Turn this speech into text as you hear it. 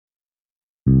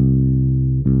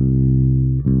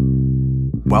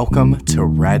Welcome to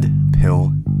Red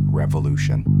Pill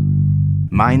Revolution.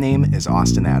 My name is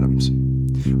Austin Adams.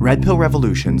 Red Pill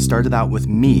Revolution started out with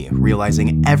me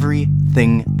realizing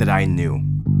everything that I knew,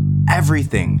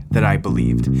 everything that I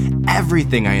believed,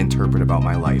 everything I interpret about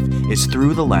my life is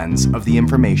through the lens of the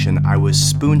information I was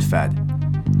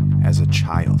spoon-fed as a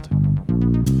child.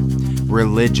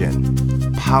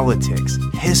 Religion, politics,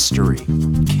 history,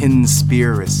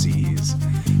 conspiracies,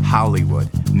 Hollywood,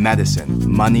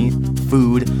 medicine, money,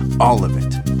 food, all of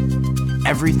it.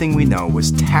 Everything we know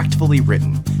was tactfully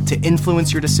written to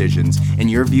influence your decisions and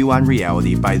your view on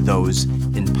reality by those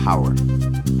in power.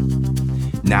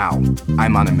 Now,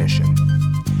 I'm on a mission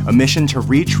to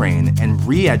retrain and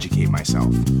re-educate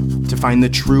myself, to find the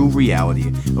true reality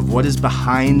of what is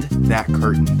behind that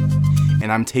curtain, and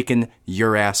I'm taking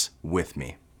your ass with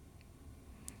me.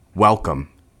 Welcome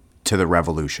to the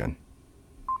revolution.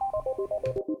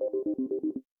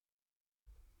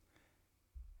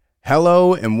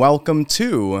 Hello and welcome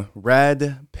to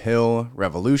Red Pill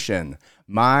Revolution.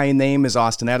 My name is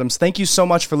Austin Adams. Thank you so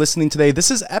much for listening today. This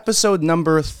is episode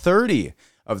number 30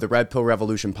 of the Red Pill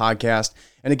Revolution podcast.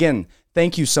 And again,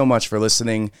 thank you so much for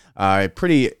listening.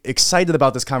 Pretty excited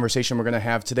about this conversation we're going to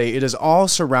have today. It is all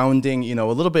surrounding, a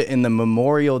little bit in the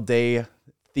Memorial Day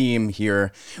theme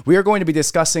here. We are going to be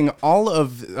discussing all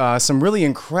of some really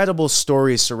incredible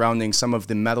stories surrounding some of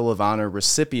the Medal of Honor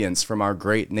recipients from our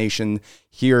great nation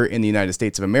here in the United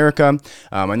States of America.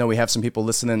 I know we have some people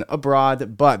listening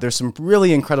abroad, but there's some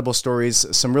really incredible stories,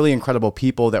 some really incredible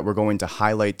people that we're going to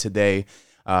highlight today.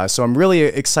 So I'm really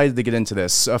excited to get into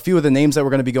this. A few of the names that we're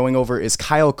going to be going over is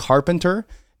Kyle Carpenter,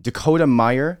 Dakota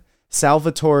Meyer,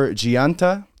 Salvatore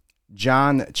Giunta,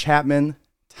 John Chapman,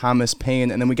 Thomas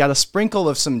Paine, and then we got a sprinkle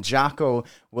of some Jocko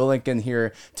Willink in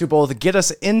here to both get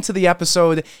us into the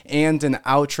episode and an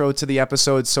outro to the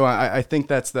episode. So I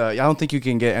think I don't think you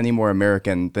can get any more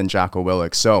American than Jocko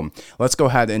Willink. So let's go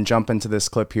ahead and jump into this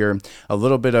clip here. A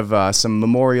little bit of some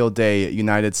Memorial Day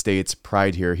United States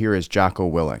pride here. Here is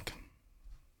Jocko Willink.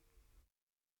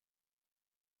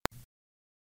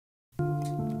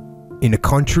 In a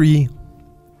country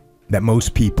that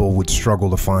most people would struggle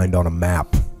to find on a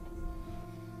map,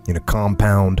 in a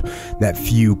compound that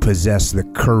few possess the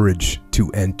courage to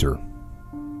enter,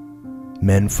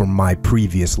 men from my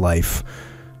previous life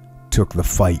took the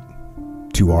fight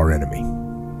to our enemy.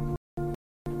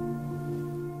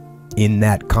 In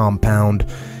that compound,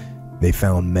 they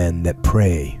found men that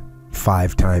pray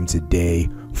 5 times a day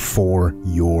for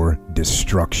your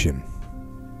destruction.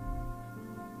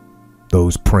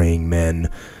 Those praying men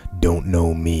don't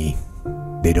know me,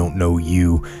 they don't know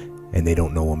you, and they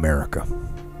don't know America.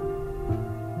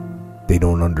 They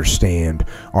don't understand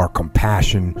our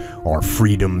compassion, our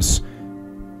freedoms,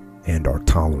 and our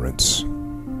tolerance.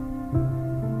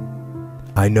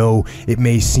 I know it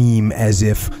may seem as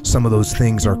if some of those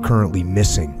things are currently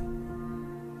missing,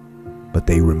 but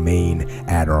they remain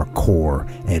at our core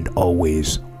and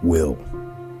always will.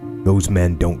 Those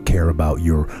men don't care about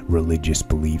your religious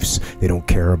beliefs. They don't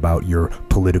care about your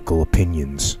political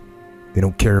opinions. They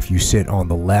don't care if you sit on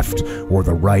the left or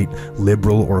the right,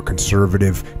 liberal or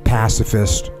conservative,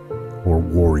 pacifist or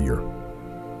warrior.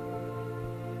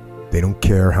 They don't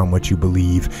care how much you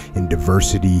believe in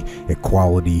diversity,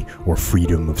 equality, or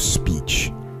freedom of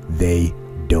speech. They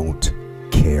don't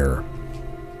care.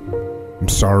 I'm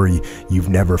sorry you've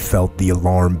never felt the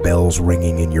alarm bells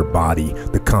ringing in your body,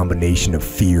 the combination of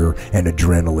fear and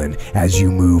adrenaline as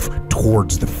you move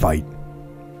towards the fight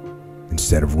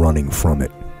instead of running from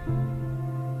it.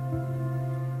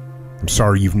 I'm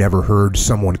sorry you've never heard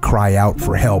someone cry out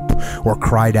for help or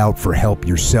cried out for help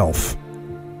yourself,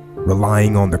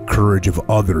 relying on the courage of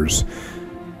others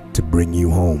to bring you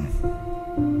home.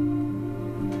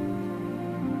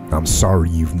 I'm sorry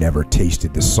you've never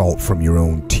tasted the salt from your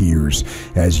own tears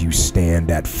as you stand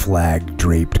at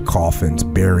flag-draped coffins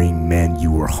burying men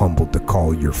you were humbled to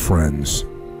call your friends.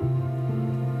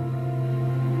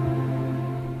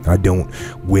 I don't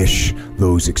wish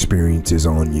those experiences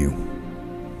on you,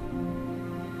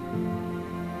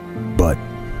 but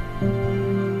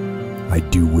I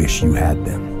do wish you had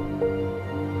them.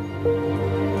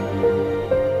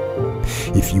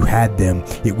 If you had them,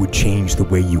 it would change the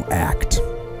way you act.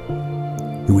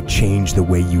 It would change the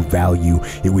way you value.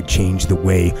 It would change the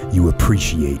way you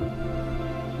appreciate.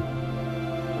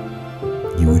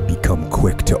 You would become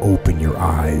quick to open your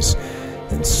eyes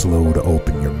and slow to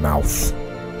open your mouth.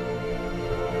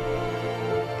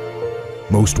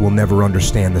 Most will never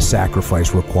understand the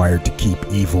sacrifice required to keep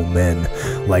evil men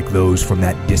like those from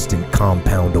that distant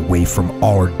compound away from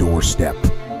our doorstep.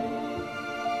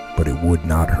 But it would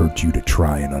not hurt you to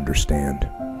try and understand.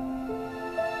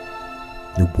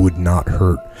 It would not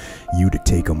hurt you to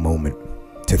take a moment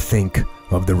to think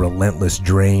of the relentless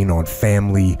drain on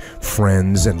family,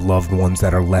 friends, and loved ones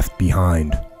that are left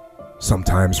behind.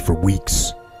 Sometimes for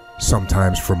weeks,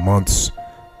 sometimes for months,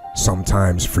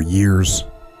 sometimes for years,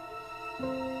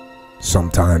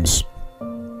 sometimes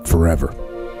forever.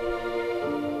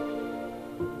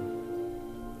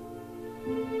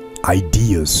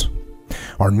 Ideas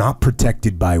are not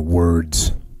protected by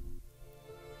words.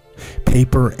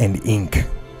 Paper and ink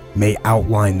may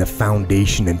outline the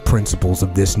foundation and principles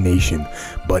of this nation,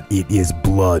 but it is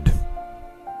blood,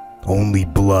 only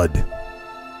blood,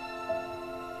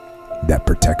 that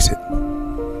protects it.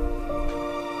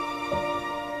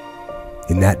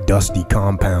 In that dusty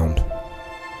compound,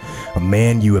 a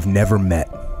man you have never met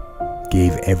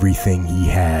gave everything he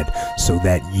had so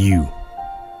that you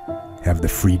have the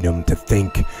freedom to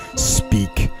think,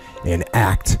 speak, and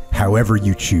act however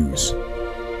you choose.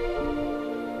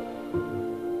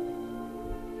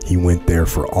 He went there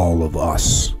for all of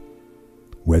us,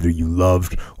 whether you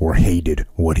loved or hated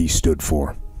what he stood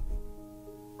for.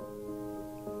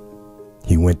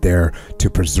 He went there to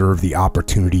preserve the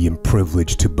opportunity and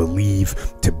privilege to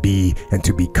believe, to be, and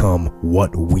to become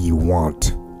what we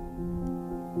want.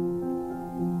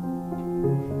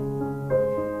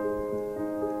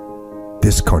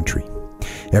 This country,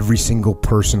 every single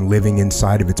person living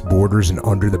inside of its borders and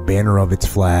under the banner of its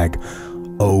flag,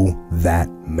 owe that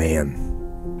man.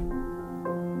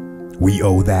 We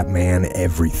owe that man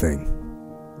everything.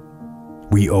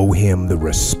 We owe him the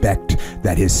respect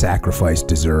that his sacrifice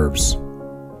deserves.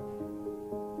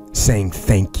 Saying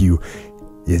thank you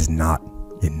is not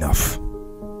enough.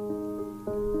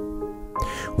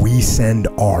 We send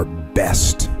our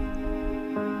best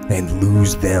and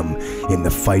lose them in the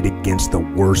fight against the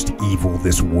worst evil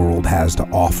this world has to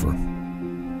offer.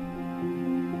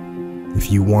 If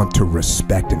you want to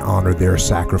respect and honor their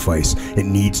sacrifice, it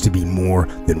needs to be more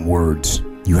than words.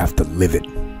 You have to live it.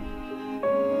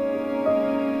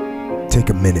 Take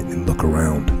a minute and look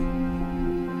around.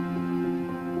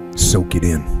 Soak it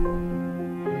in.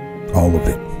 All of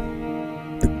it.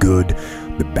 The good,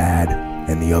 the bad,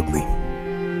 and the ugly.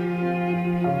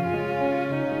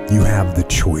 You have the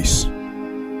choice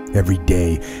every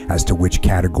day as to which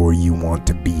category you want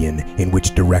to be in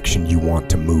which direction you want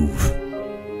to move.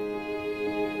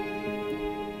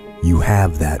 You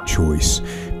have that choice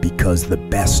because the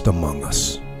best among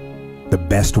us, the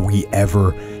best we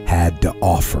ever had to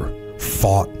offer,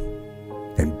 fought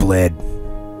and bled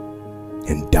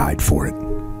and died for it.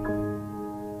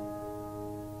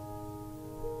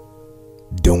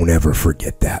 Don't ever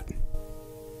forget that.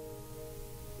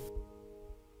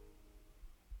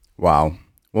 Wow.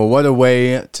 Well, what a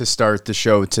way to start the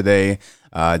show today.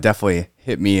 Definitely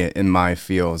hit me in my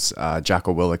feels.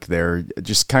 Jocko Willink there,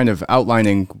 just kind of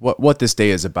outlining what this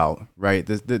day is about, right?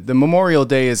 The Memorial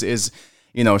Day is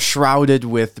shrouded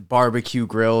with barbecue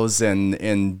grills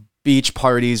and beach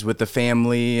parties with the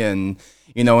family and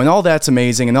all that's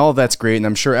amazing and all that's great. And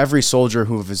I'm sure every soldier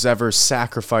who has ever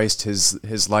sacrificed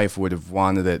his life would have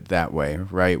wanted it that way,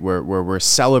 right? Where we're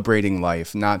celebrating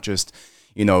life, not just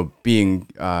being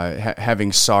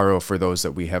having sorrow for those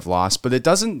that we have lost. But it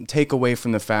doesn't take away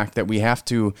from the fact that we have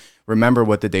to remember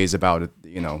what the day's about.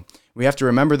 We have to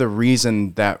remember the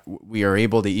reason that we are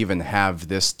able to even have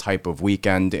this type of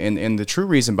weekend and the true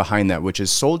reason behind that, which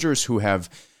is soldiers who have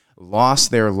lost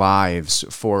their lives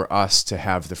for us to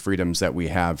have the freedoms that we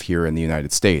have here in the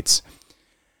United States.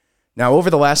 Now, over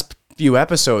the last few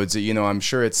episodes, I'm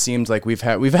sure it seems like we've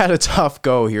had a tough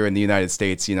go here in the United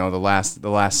States, the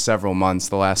last several months,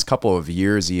 the last couple of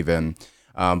years even.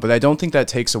 But I don't think that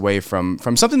takes away from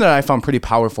something that I found pretty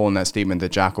powerful in that statement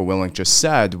that Jocko Willink just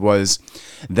said, was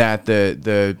that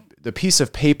the piece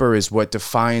of paper is what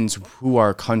defines who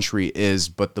our country is,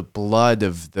 but the blood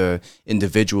of the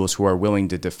individuals who are willing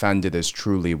to defend it is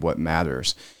truly what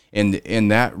matters.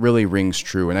 And that really rings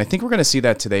true. And I think we're going to see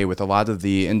that today with a lot of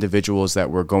the individuals that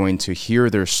we're going to hear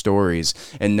their stories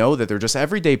and know that they're just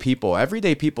everyday people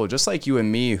just like you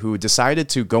and me, who decided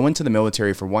to go into the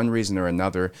military for one reason or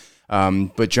another,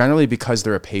 but generally because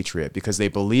they're a patriot, because they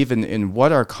believe in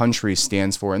what our country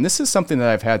stands for. And this is something that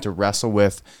I've had to wrestle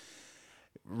with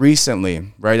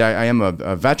recently, right? I am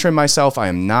a veteran myself. I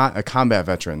am not a combat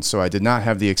veteran, so I did not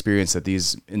have the experience that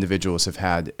these individuals have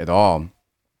had at all.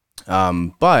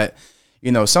 But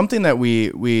something that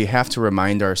we have to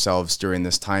remind ourselves during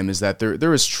this time is that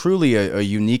there is truly a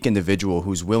unique individual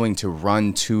who's willing to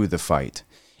run to the fight.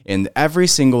 And every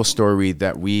single story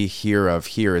that we hear of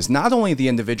here is not only the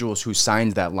individuals who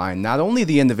signed that line, not only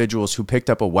the individuals who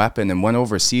picked up a weapon and went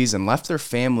overseas and left their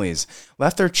families,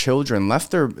 left their children,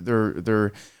 left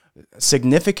their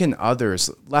significant others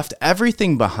left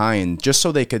everything behind just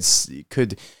so they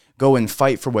could go and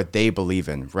fight for what they believe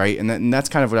in, right? And that's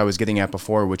kind of what I was getting at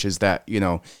before, which is that,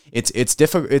 it's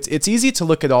difficult. It's easy to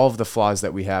look at all of the flaws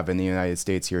that we have in the United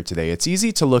States here today. It's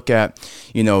easy to look at,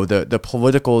 the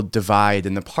political divide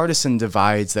and the partisan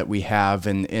divides that we have,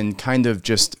 and kind of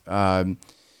just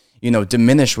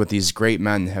diminish what these great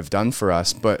men have done for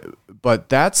us. But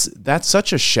that's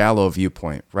such a shallow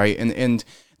viewpoint, right? And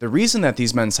the reason that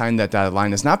these men signed that dotted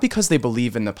line is not because they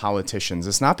believe in the politicians.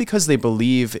 It's not because they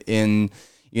believe in,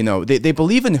 they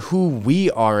believe in who we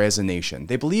are as a nation.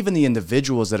 They believe in the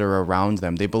individuals that are around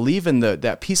them. They believe in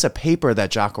that piece of paper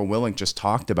that Jocko Willink just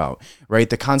talked about, right?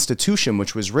 The Constitution,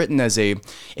 which was written as a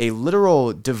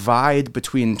literal divide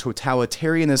between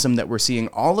totalitarianism that we're seeing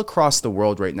all across the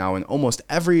world right now. And almost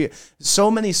so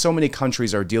many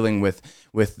countries are dealing with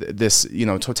this,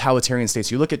 totalitarian states.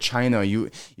 You look at China,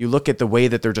 you look at the way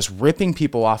that they're just ripping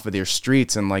people off of their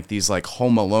streets in like these like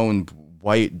Home Alone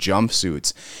white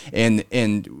jumpsuits, and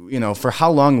for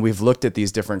how long we've looked at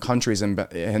these different countries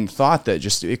and thought that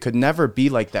just it could never be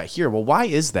like that here. Well, why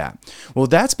is that? Well,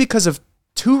 that's because of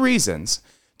two reasons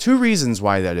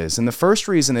why that is. And the first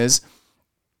reason is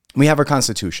we have our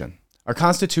Constitution. Our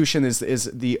Constitution is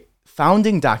the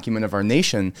founding document of our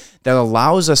nation that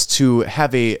allows us to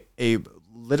have a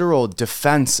literal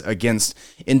defense against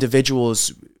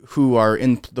individuals who are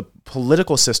in the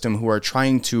political system who are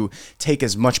trying to take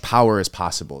as much power as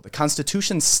possible. The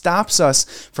Constitution stops us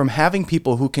from having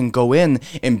people who can go in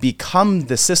and become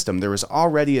the system. There is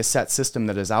already a set system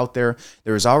that is out there.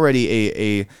 There is already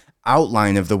a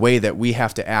outline of the way that we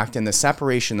have to act, and the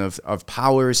separation of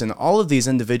powers and all of these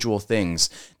individual things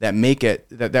that make it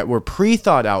that were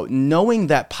pre-thought out, knowing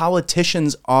that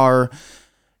politicians are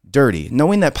dirty,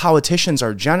 knowing that politicians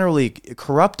are generally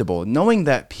corruptible, knowing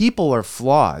that people are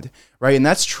flawed, right? And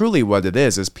that's truly what it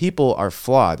is people are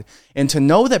flawed. And to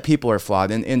know that people are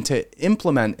flawed and to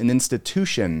implement an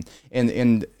institution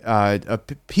and a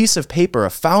piece of paper, a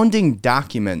founding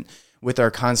document with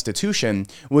our Constitution,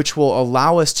 which will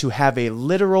allow us to have a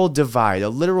literal divide, a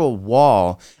literal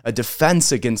wall, a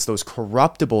defense against those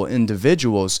corruptible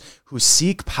individuals who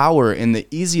seek power in the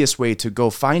easiest way to go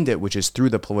find it, which is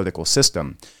through the political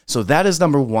system. So that is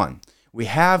number one. We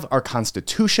have our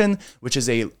Constitution, which is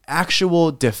a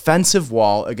actual defensive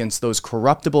wall against those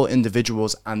corruptible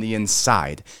individuals on the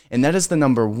inside. And that is the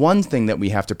number one thing that we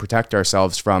have to protect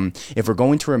ourselves from if we're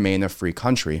going to remain a free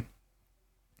country.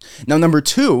 Now, number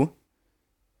two,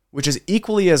 which is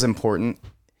equally as important,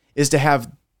 is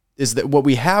that what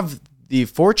we have the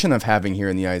fortune of having here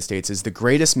in the United States is the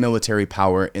greatest military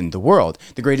power in the world,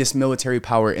 the greatest military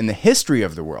power in the history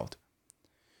of the world,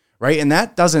 right? And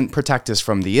that doesn't protect us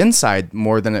from the inside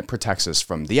more than it protects us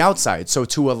from the outside. So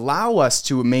to allow us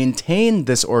to maintain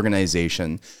this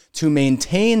organization, to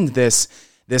maintain this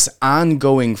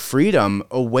ongoing freedom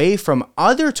away from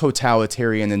other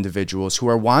totalitarian individuals who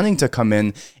are wanting to come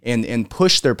in and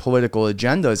push their political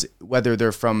agendas, whether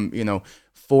they're from,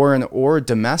 foreign or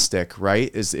domestic, right?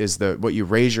 Is what you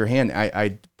raise your hand.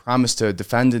 I promise to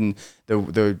defend in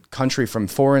the country from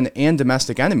foreign and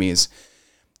domestic enemies.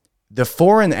 The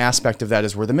foreign aspect of that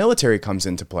is where the military comes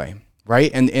into play,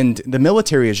 right? And the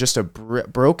military is just a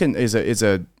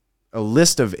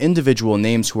list of individual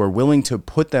names who are willing to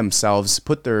put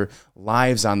their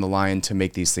lives on the line to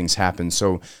make these things happen.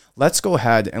 So let's go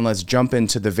ahead and let's jump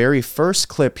into the very first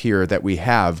clip here that we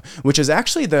have, which is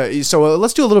actually let's do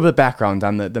a little bit of background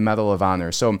on the Medal of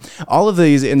Honor. So all of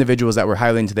these individuals that we're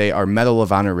highlighting today are Medal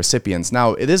of Honor recipients.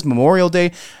 Now, it is Memorial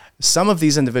Day. Some of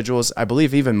these individuals, I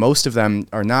believe even most of them,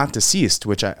 are not deceased,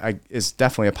 which is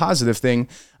definitely a positive thing.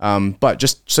 But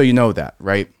just so you know that,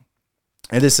 right?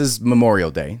 And this is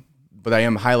Memorial Day, but I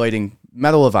am highlighting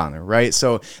Medal of Honor, right?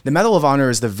 So the Medal of Honor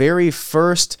is the very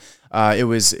first. It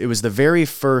was the very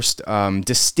first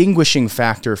distinguishing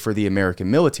factor for the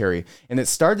American military, and it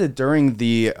started during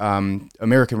the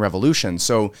American Revolution.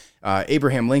 So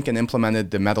Abraham Lincoln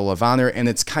implemented the Medal of Honor, and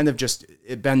it's kind of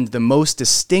it's been the most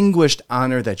distinguished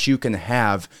honor that you can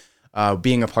have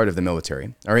being a part of the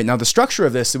military. All right. Now, the structure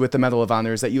of this with the Medal of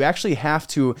Honor is that you actually have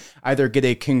to either get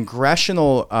a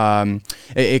congressional,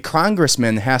 a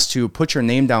congressman has to put your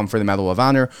name down for the Medal of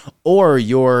Honor, or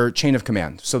your chain of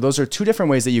command. So those are two different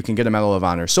ways that you can get a Medal of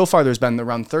Honor. So far, there's been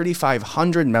around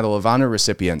 3,500 Medal of Honor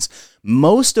recipients.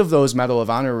 Most of those Medal of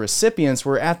Honor recipients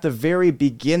were at the very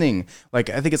beginning. I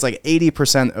think it's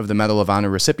 80% of the Medal of Honor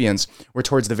recipients were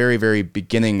towards the very, very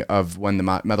beginning of when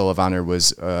the Medal of Honor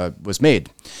was made.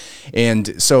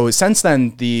 And so since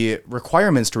then, the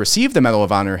requirements to receive the Medal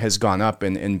of Honor has gone up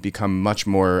and become much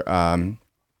more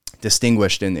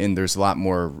distinguished, and there's a lot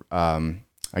more,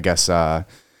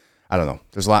 I don't know.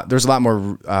 There's a lot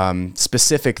more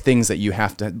specific things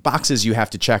that boxes you have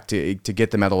to check to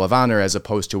get the Medal of Honor, as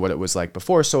opposed to what it was like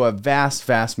before. So a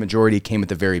vast majority came at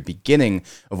the very beginning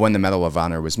of when the Medal of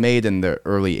Honor was made in the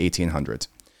early 1800s.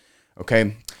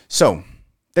 Okay, so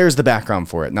there's the background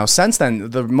for it. Now, since then,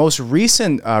 the most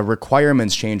recent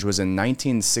requirements change was in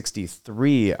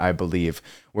 1963, I believe,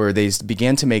 where they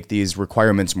began to make these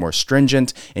requirements more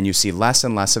stringent, and you see less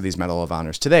and less of these Medal of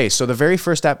Honors today. So the very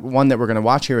first one that we're going to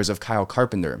watch here is of Kyle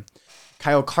Carpenter.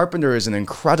 Kyle Carpenter is an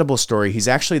incredible story. He's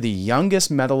actually the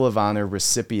youngest Medal of Honor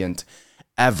recipient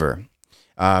ever.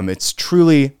 It's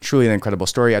truly an incredible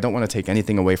story. I don't want to take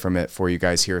anything away from it for you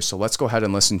guys here, so let's go ahead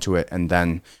and listen to it, and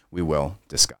then we will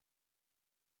discuss.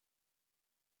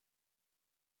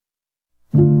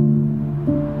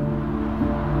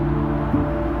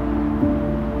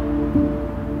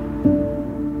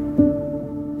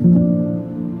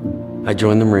 I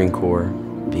joined the Marine Corps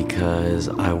because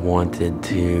I wanted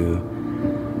to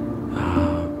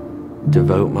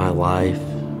devote my life,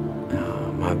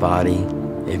 my body,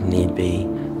 if need be,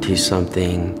 to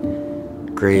something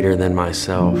greater than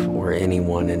myself or any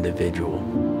one individual.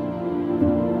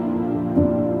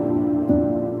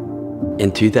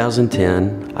 In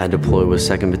 2010, I deployed with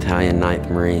 2nd Battalion, 9th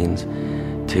Marines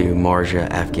to Marja,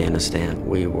 Afghanistan.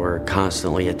 We were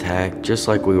constantly attacked, just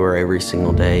like we were every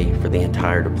single day for the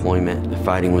entire deployment. The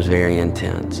fighting was very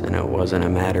intense, and it wasn't a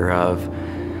matter of,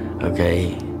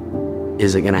 okay,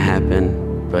 is it gonna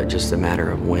happen, but just a matter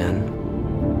of when.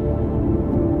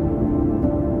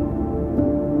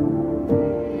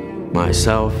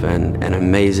 Myself and an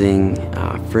amazing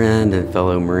friend and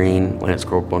fellow Marine, Lance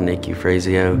Corporal Nick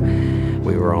Eufrazio,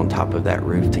 we were on top of that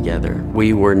roof together.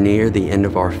 We were near the end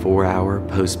of our 4-hour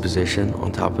post position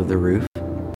on top of the roof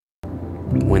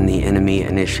when the enemy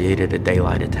initiated a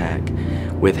daylight attack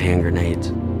with hand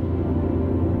grenades.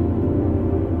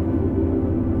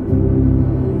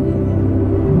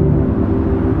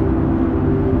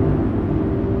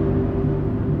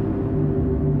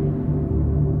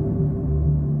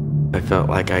 I felt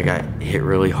like I got hit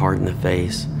really hard in the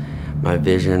face. My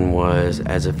vision was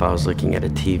as if I was looking at a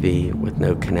TV with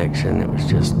no connection. It was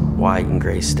just white and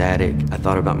gray static. I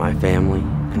thought about my family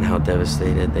and how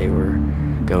devastated they were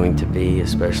going to be,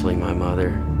 especially my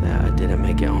mother, that I didn't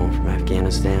make it home from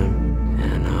Afghanistan.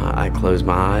 And I closed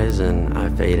my eyes and I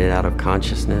faded out of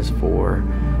consciousness for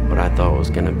what I thought was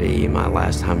going to be my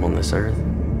last time on this earth.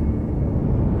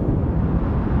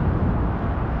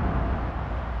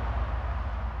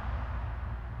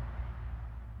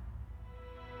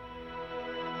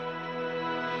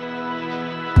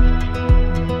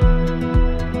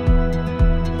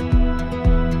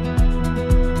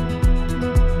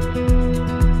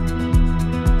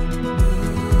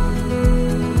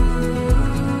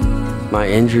 My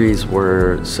injuries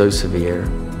were so severe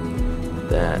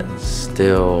that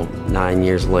still 9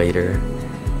 years later,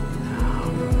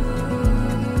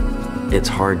 it's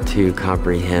hard to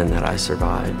comprehend that I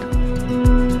survived.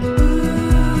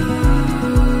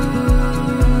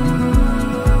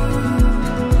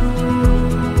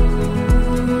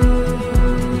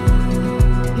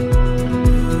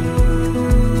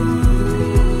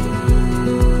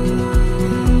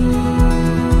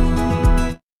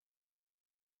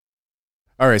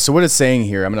 All right, so what it's saying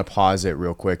here, I'm going to pause it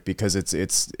real quick because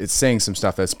it's saying some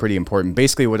stuff that's pretty important.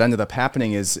 Basically, what ended up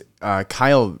happening is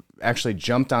Kyle actually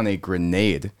jumped on a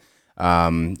grenade,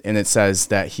 and it says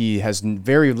that he has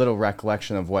very little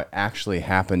recollection of what actually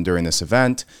happened during this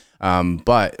event.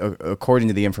 But according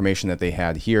to the information that they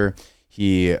had here,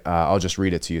 I'll just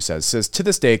read it to you. It says, to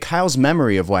this day, Kyle's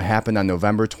memory of what happened on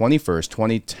November 21st,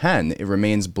 2010, it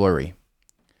remains blurry.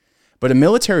 But a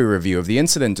military review of the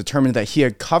incident determined that he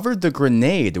had covered the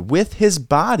grenade with his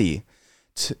body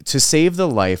to save the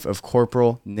life of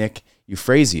Corporal Nick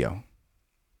Eufrazio.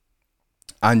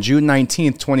 On June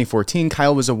 19th, 2014,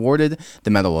 Kyle was awarded the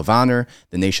Medal of Honor,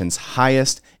 the nation's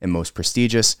highest and most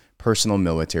prestigious personal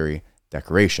military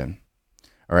decoration.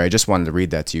 All right, I just wanted to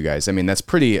read that to you guys. I mean, that's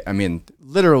pretty,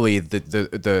 literally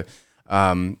the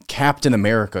Captain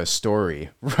America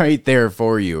story right there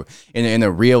for you in a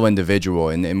real individual.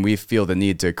 And we feel the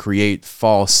need to create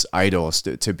false idols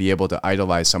to be able to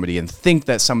idolize somebody and think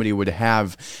that somebody would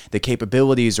have the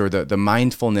capabilities or the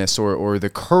mindfulness or the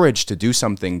courage to do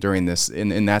something during this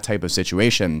in that type of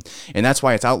situation. And that's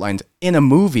why it's outlined in a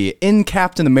movie in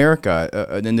Captain America.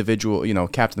 An individual,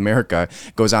 Captain America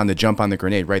goes on to jump on the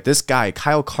grenade, right? This guy,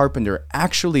 Kyle Carpenter,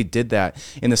 actually did that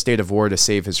in the state of war to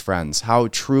save his friends. How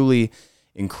truly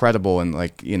incredible, and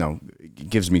it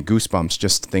gives me goosebumps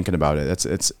just thinking about it.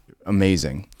 It's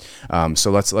amazing.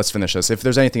 So let's finish this. If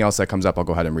there's anything else that comes up, I'll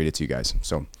go ahead and read it to you guys.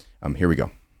 So here we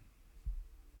go.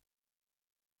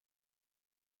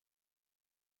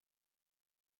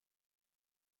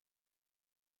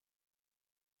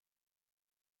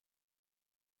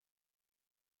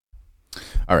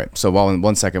 All right. So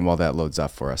one second while that loads up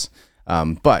for us.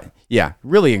 But yeah,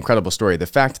 really incredible story. The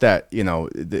fact that,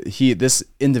 this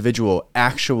individual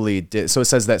actually did. So it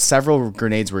says that several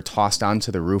grenades were tossed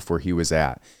onto the roof where he was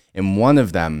at, and one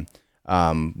of them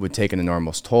would take an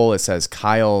enormous toll. It says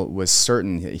Kyle was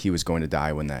certain he was going to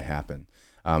die when that happened.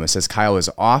 It says Kyle is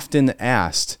often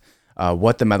asked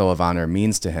what the Medal of Honor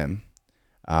means to him.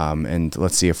 And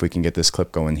let's see if we can get this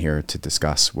clip going here to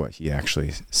discuss what he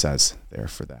actually says there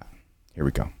for that. Here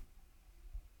we go.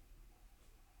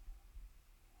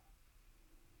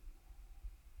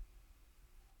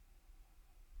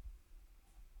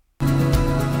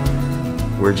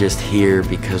 We're just here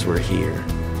because we're here.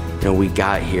 We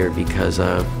got here because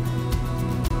of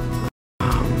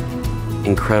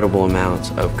incredible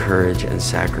amounts of courage and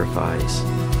sacrifice.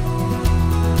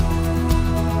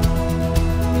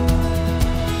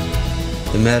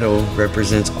 The medal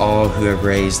represents all who have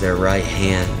raised their right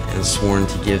hand and sworn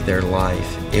to give their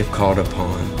life, if called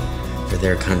upon, for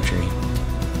their country.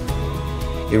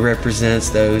 It represents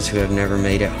those who have never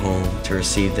made it home to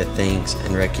receive the thanks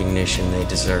and recognition they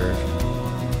deserve.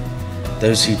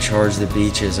 Those who charged the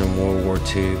beaches in World War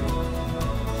II,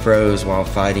 froze while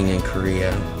fighting in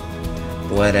Korea,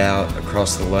 bled out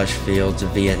across the lush fields of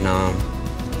Vietnam,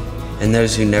 and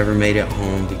those who never made it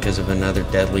home because of another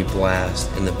deadly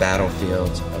blast in the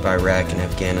battlefields of Iraq and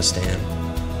Afghanistan.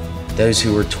 Those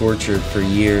who were tortured for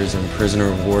years in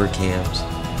prisoner of war camps,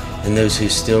 and those who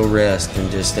still rest in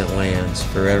distant lands,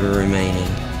 forever remaining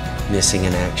missing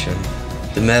in action.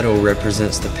 The medal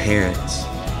represents the parents,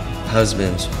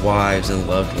 husbands, wives, and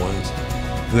loved ones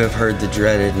who have heard the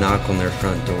dreaded knock on their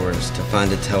front doors to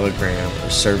find a telegram or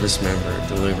service member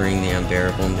delivering the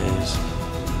unbearable news.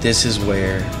 This is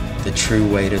where the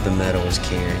true weight of the medal is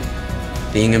carried.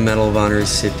 Being a Medal of Honor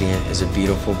recipient is a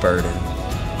beautiful burden,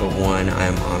 but one I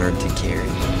am honored to carry.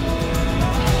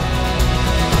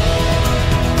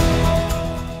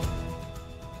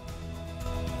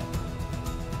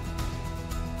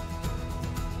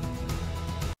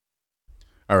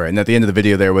 All right, and at the end of the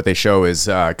video there, what they show is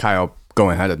Kyle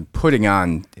going ahead and putting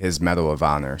on his Medal of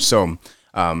Honor. So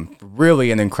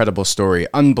really an incredible story,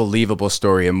 unbelievable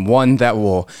story, and one that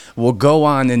will go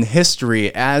on in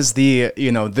history as the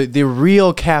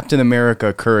real Captain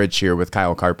America courage here with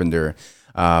Kyle Carpenter.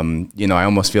 I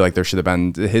almost feel like there should have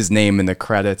been his name in the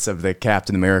credits of the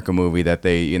Captain America movie, that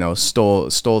they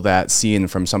stole that scene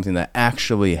from something that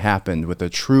actually happened with a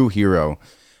true hero.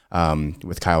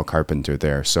 With Kyle Carpenter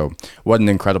there. So what an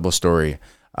incredible story.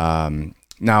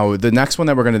 Now, the next one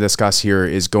that we're going to discuss here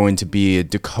is going to be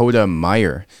Dakota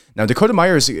Meyer. Now, Dakota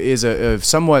Meyer is a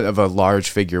somewhat of a large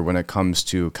figure when it comes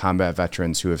to combat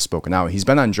veterans who have spoken out. He's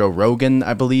been on Joe Rogan,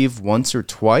 I believe, once or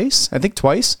twice,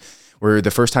 where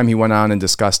the first time he went on and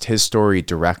discussed his story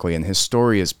directly. And his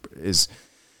story is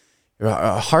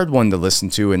a hard one to listen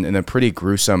to, and a pretty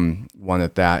gruesome one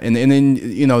at that. And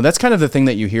then, that's kind of the thing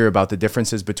that you hear about the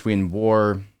differences between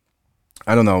war.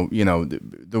 I don't know,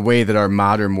 the way that our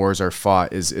modern wars are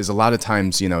fought is a lot of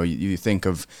times, you think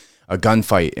of a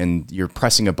gunfight and you're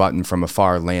pressing a button from a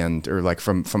far land, or like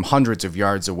from hundreds of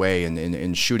yards away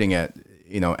and shooting at,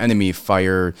 enemy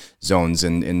fire zones,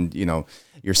 and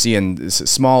you're seeing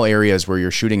small areas where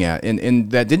you're shooting at. And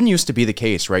that didn't used to be the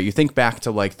case, right? You think back to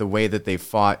like the way that they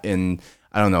fought in,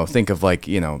 I don't know, think of like,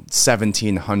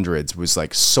 1700s was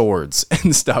like swords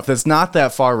and stuff. That's not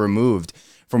that far removed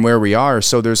from where we are.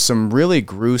 So there's some really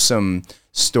gruesome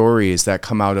stories that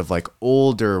come out of like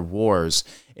older wars.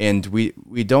 And we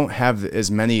don't have as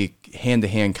many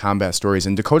hand-to-hand combat stories.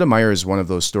 And Dakota Meyer is one of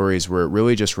those stories where it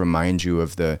really just reminds you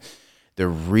of the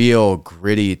real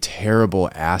gritty, terrible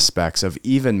aspects of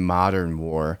even modern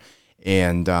war.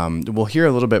 And we'll hear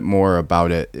a little bit more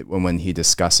about it when he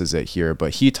discusses it here.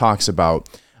 But he talks about,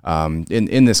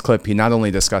 in this clip, he not only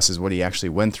discusses what he actually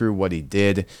went through, what he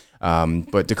did,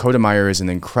 but Dakota Meyer is an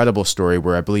incredible story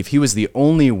where I believe he was the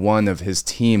only one of his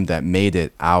team that made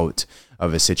it out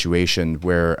of a situation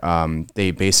where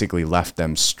they basically left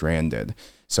them stranded.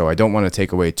 So I don't want to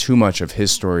take away too much of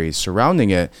his story surrounding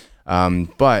it.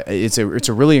 But it's a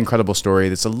really incredible story.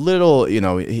 That's a little,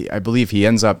 I believe he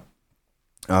ends up,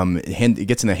 he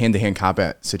gets in a hand-to-hand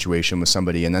combat situation with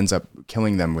somebody and ends up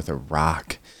killing them with a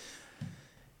rock.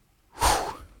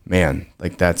 Whew, man,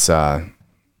 like that's, I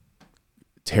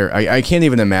can't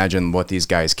even imagine what these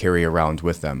guys carry around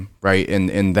with them, right?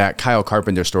 And that Kyle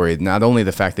Carpenter story, not only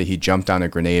the fact that he jumped on a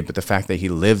grenade, but the fact that he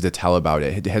lived to tell about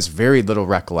it. It has very little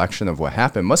recollection of what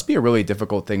happened. Must be a really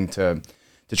difficult thing to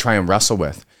try and wrestle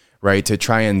with. Right, to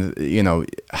try and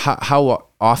how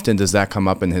often does that come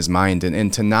up in his mind,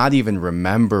 and to not even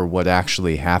remember what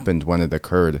actually happened when it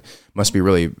occurred must be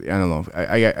really, I don't know,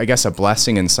 I guess a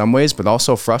blessing in some ways, but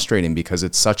also frustrating because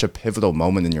it's such a pivotal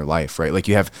moment in your life, right? Like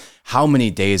you have how many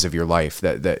days of your life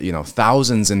that you know,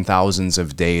 thousands and thousands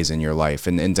of days in your life,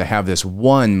 and to have this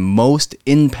one most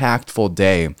impactful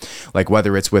day, like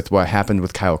whether it's with what happened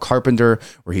with Kyle Carpenter,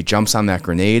 where he jumps on that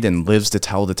grenade and lives to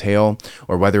tell the tale,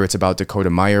 or whether it's about Dakota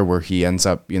Meyer, where he ends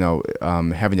up, you know,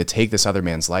 having to take this other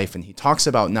man's life. And he talks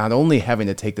about not only having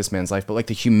to take this man's life, but like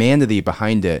the humanity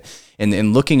behind it,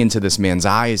 and looking into this man's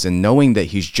eyes and knowing that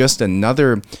he's just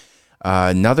another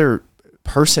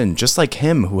person just like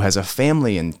him who has a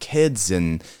family and kids,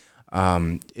 and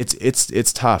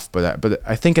it's tough, but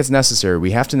I think it's necessary.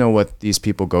 We have to know what these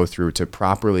people go through to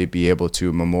properly be able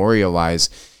to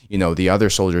memorialize, you know, the other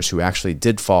soldiers who actually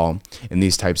did fall in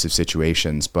these types of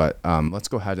situations. But let's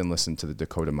go ahead and listen to the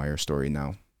Dakota Meyer story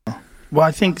now. Well,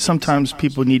 I think sometimes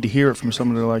people need to hear it from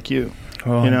somebody like you,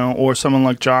 you know, or someone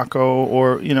like Jocko,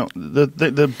 or, you know,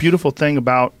 the beautiful thing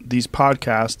about these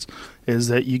podcasts is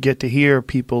that you get to hear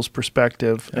people's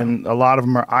perspective, and a lot of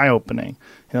them are eye-opening.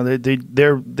 You know,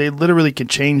 they literally can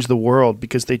change the world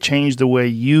because they change the way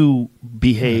you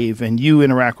behave and you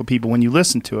interact with people when you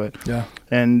listen to it. Yeah.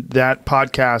 And that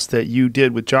podcast that you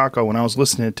did with Jocko, when I was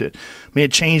listening to it, I mean,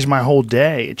 it changed my whole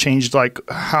day. It changed like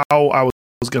how I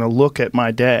was going to look at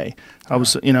my day. I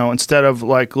was, you know, instead of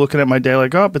like looking at my day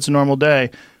like, oh, it's a normal day,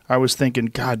 I was thinking,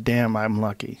 God damn, I'm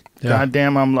lucky. Yeah. God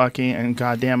damn, I'm lucky. And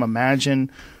God damn,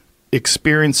 imagine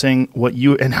experiencing what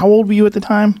you, and how old were you at the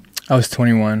time? I was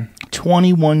 21.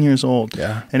 21 years old.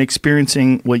 Yeah. And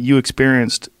experiencing what you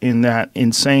experienced in that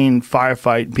insane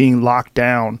firefight, being locked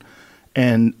down.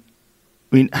 And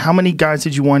I mean, how many guys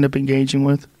did you wind up engaging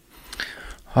with?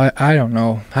 I don't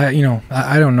know. I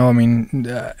don't know. I mean,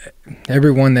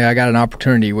 every one that I got an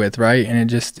opportunity with, right? And it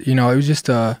just, you know, it was just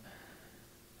it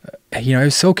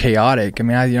was so chaotic. I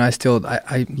mean, I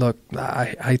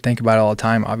think about it all the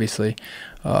time, obviously.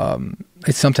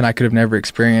 It's something I could have never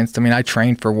experienced. I mean, I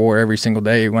trained for war every single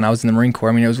day when I was in the Marine Corps.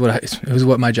 I mean, it was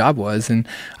what my job was, and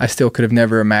I still could have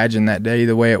never imagined that day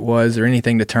the way it was, or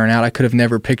anything to turn out. I could have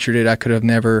never pictured it. I could have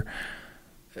never.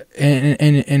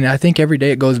 And I think every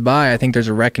day it goes by, I think there's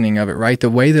a reckoning of it, right? The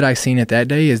way that I seen it that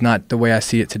day is not the way I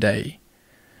see it today.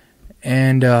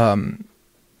 And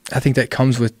I think that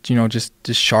comes with, you know, just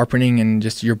sharpening and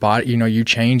just your body, you know, you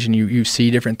change and you see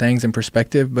different things in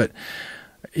perspective. But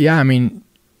yeah, I mean,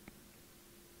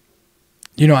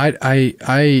 you know,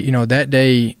 I you know, that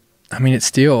day, I mean, it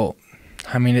still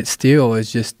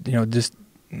is just, you know,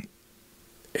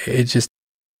 it's just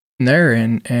there.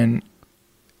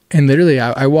 And literally,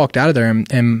 I walked out of there,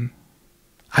 and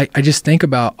I just think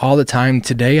about all the time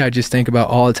today. I just think about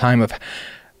all the time of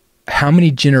how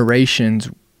many generations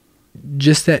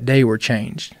just that day were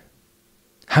changed.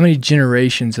 How many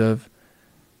generations of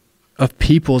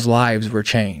people's lives were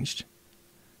changed.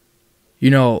 You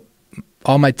know,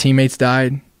 all my teammates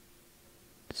died,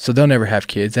 so they'll never have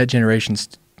kids. That generation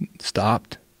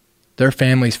stopped. Their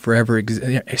families forever.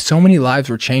 So many lives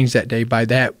were changed that day by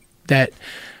that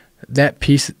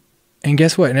piece. And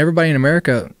guess what? And everybody in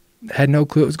America had no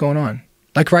clue what was going on.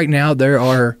 Like right now, there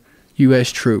are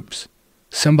U.S. troops.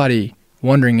 Somebody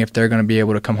wondering if they're going to be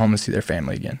able to come home and see their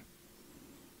family again.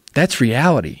 That's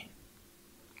reality.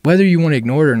 Whether you want to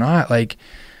ignore it or not, like,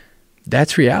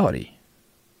 that's reality.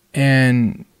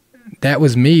 And that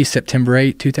was me, September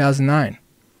 8, 2009.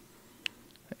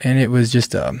 And it was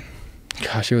just it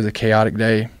was a chaotic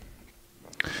day.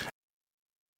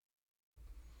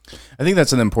 I think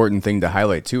that's an important thing to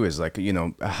highlight too, is like, you know,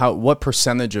 what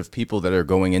percentage of people that are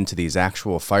going into these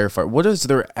actual firefights, what is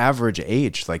their average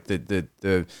age? Like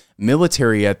the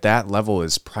military at that level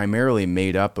is primarily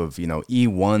made up of, you know,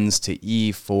 E1s to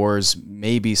E4s,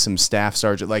 maybe some staff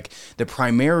sergeant. Like the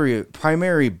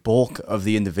primary bulk of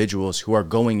the individuals who are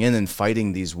going in and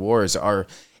fighting these wars are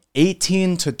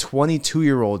 18 to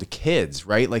 22-year-old kids,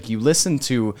 right? Like you listen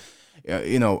to,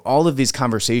 you know, all of these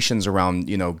conversations around,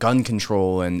 you know, gun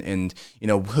control and, you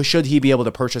know, should he be able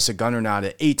to purchase a gun or not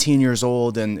at 18 years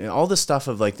old, and all the stuff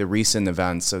of like the recent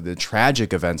events, of the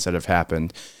tragic events that have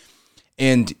happened.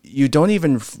 And you don't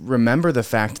even remember the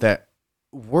fact that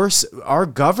our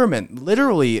government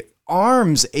literally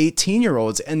arms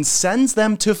 18-year-olds and sends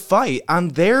them to fight on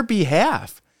their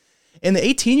behalf. And the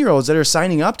 18-year-olds that are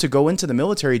signing up to go into the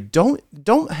military don't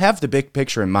have the big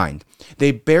picture in mind.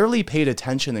 They barely paid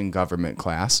attention in government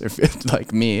class, if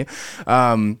like me.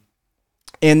 And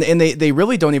they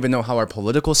really don't even know how our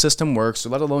political system works,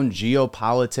 let alone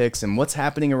geopolitics and what's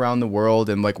happening around the world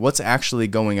and like what's actually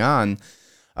going on.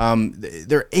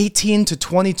 They're 18 to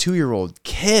 22-year-old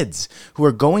kids. kids who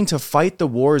are going to fight the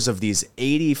wars of these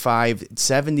 85,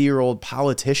 70-year-old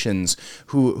politicians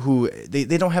who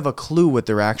they don't have a clue what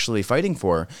they're actually fighting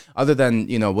for, other than,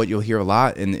 you know, what you'll hear a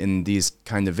lot in these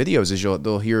kind of videos is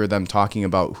they'll hear them talking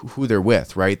about who they're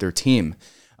with, right? Their team,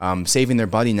 saving their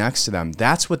buddy next to them.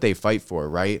 That's what they fight for,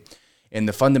 right? And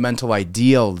the fundamental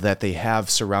ideal that they have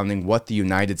surrounding what the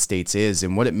United States is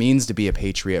and what it means to be a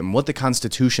patriot and what the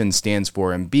Constitution stands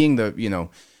for and being the, you know,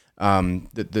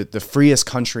 the freest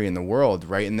country in the world,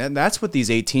 right? And that's what these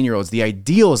 18-year-olds, the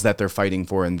ideals that they're fighting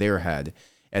for in their head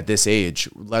at this age,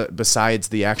 besides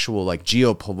the actual like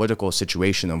geopolitical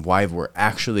situation of why we're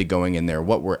actually going in there,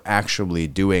 what we're actually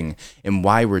doing and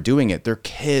why we're doing it. They're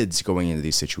kids going into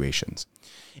these situations.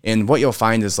 And what you'll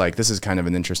find is like, this is kind of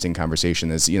an interesting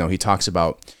conversation is, you know, he talks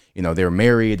about, you know, they were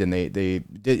married and they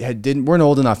weren't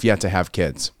old enough yet to have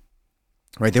kids,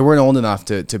 right? They weren't old enough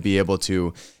to be able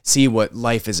to see what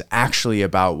life is actually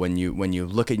about when you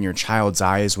look in your child's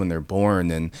eyes when they're born,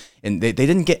 and they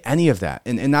didn't get any of that.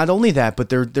 And not only that, but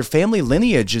their family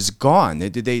lineage is gone.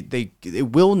 They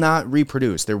will not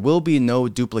reproduce. There will be no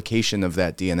duplication of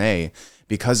that DNA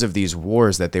because of these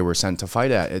wars that they were sent to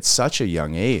fight at such a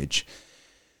young age.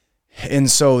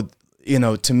 And so, you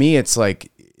know, to me, it's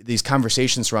like these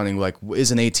conversations surrounding like,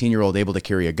 is an 18-year-old able to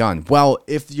carry a gun? Well,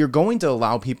 if you're going to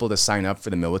allow people to sign up for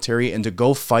the military and to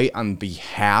go fight on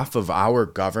behalf of our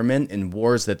government in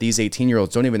wars that these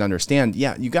 18-year-olds don't even understand,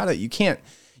 yeah, you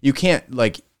can't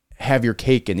like have your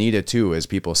cake and eat it too, as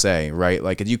people say, right?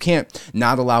 Like, you can't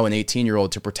not allow an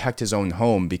 18-year-old to protect his own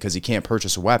home because he can't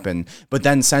purchase a weapon, but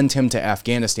then send him to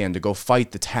Afghanistan to go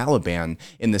fight the Taliban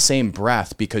in the same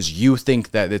breath because you think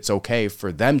that it's okay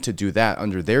for them to do that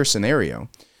under their scenario,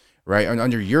 right?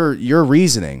 Under your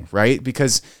reasoning, right?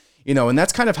 Because, you know, and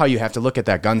that's kind of how you have to look at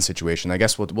that gun situation. I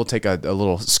guess we'll take a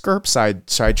little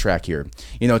sidetrack here.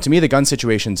 You know, to me, the gun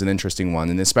situation is an interesting one,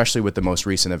 and especially with the most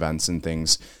recent events and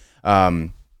things.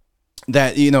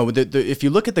 That, you know, if you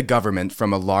look at the government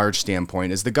from a large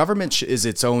standpoint, is the government is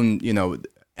its own, you know,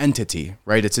 entity,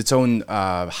 right? It's its own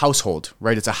household,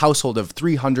 right? It's a household of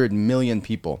 300 million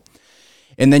people.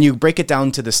 And then you break it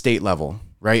down to the state level,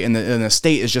 right? And the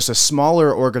state is just a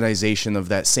smaller organization of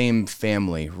that same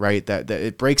family, right? That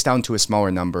it breaks down to a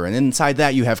smaller number. And inside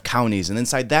that you have counties, and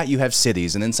inside that you have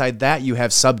cities, and inside that you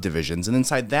have subdivisions, and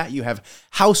inside that you have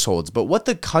households. But what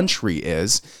the country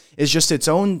is just its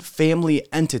own family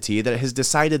entity that has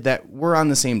decided that we're on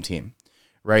the same team,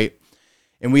 right?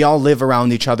 And we all live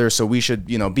around each other, so we should,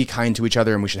 you know, be kind to each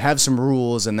other, and we should have some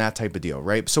rules and that type of deal,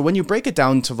 right? So when you break it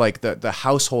down to like the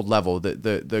household level,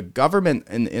 the government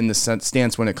in the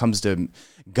stance when it comes to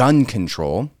gun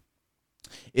control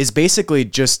is basically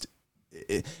just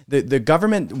the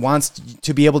government wants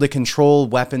to be able to control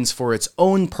weapons for its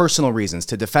own personal reasons,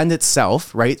 to defend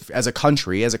itself, right? As a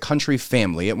country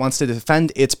family, it wants to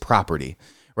defend its property,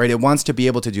 right? It wants to be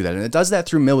able to do that, and it does that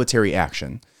through military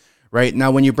action. Right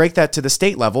now, when you break that to the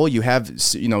state level, you have,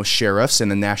 you know, sheriffs and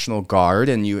the National Guard,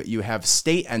 and you have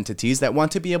state entities that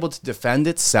want to be able to defend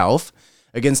itself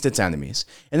against its enemies.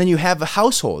 And then you have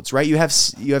households, right? You have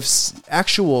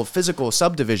actual physical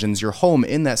subdivisions, your home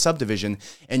in that subdivision,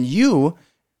 and you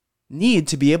need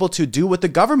to be able to do what the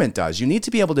government does. You need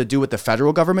to be able to do what the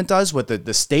federal government does, what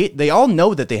the state, they all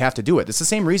know that they have to do it. It's the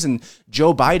same reason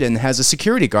Joe Biden has a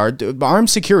security guard, armed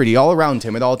security all around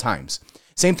him at all times.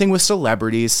 Same thing with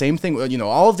celebrities, same thing, you know,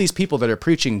 all of these people that are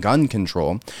preaching gun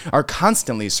control are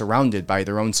constantly surrounded by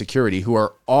their own security who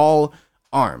are all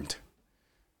armed,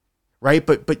 right?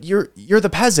 But you're the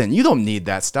peasant. You don't need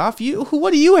that stuff.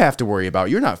 What do you have to worry about?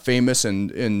 You're not famous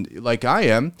and like I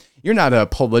am. You're not a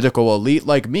political elite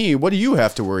like me. What do you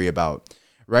have to worry about?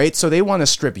 Right? So they want to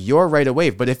strip your right away.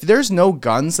 But if there's no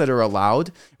guns that are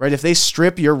allowed, right? If they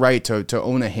strip your right to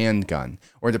own a handgun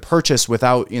or to purchase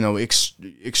without, you know,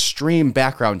 extreme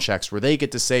background checks where they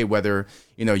get to say whether,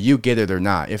 you know, you get it or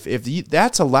not. If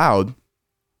that's allowed,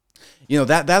 you know,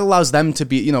 that allows them to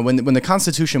be, you know, when the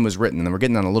Constitution was written, and we're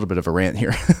getting on a little bit of a rant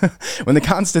here. When the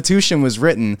Constitution was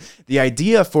written, the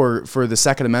idea for the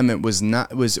Second Amendment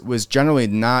was generally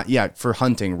not, yeah, for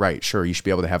hunting, right? Sure, you should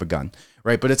be able to have a gun.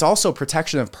 Right, but it's also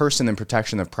protection of person and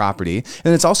protection of property,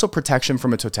 and it's also protection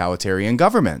from a totalitarian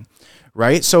government,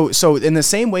 right? So in the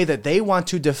same way that they want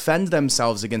to defend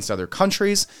themselves against other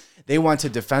countries, they want to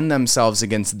defend themselves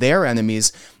against their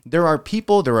enemies, there are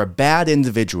bad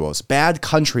individuals, bad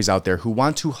countries out there who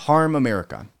want to harm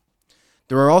America.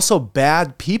 There are also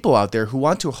bad people out there who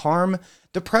want to harm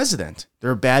the president.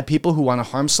 There are bad people who want to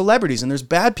harm celebrities, and there's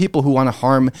bad people who want to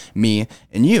harm me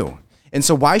and you. And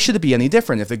so why should it be any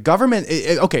different? If the government,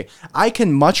 okay, I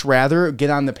can much rather get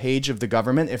on the page of the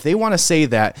government if they want to say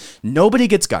that nobody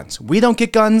gets guns. We don't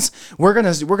get guns. We're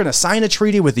gonna sign a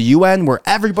treaty with the UN where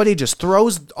everybody just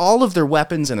throws all of their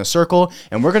weapons in a circle,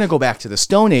 and we're gonna go back to the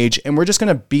Stone Age, and we're just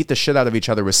gonna beat the shit out of each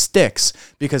other with sticks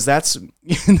because that's,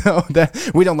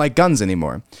 that we don't like guns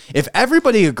anymore. If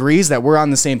everybody agrees that we're on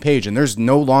the same page and there's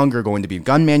no longer going to be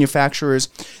gun manufacturers,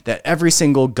 that every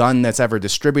single gun that's ever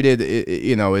distributed,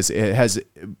 has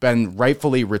been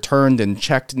rightfully returned and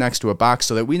checked next to a box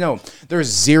so that we know there's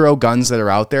 0 guns that are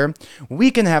out there,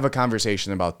 we can have a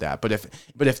conversation about that. But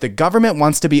if the government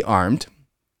wants to be armed,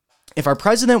 if our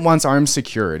president wants armed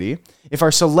security, if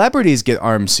our celebrities get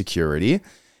armed security,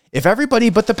 if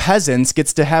everybody but the peasants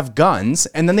gets to have guns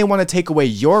and then they want to take away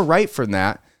your right from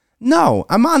that, no,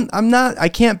 I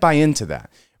can't buy into that.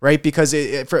 Right, because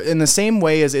in the same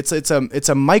way as it's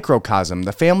a microcosm.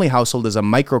 The family household is a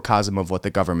microcosm of what the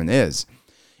government is,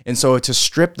 and so to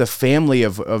strip the family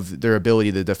of their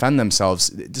ability to defend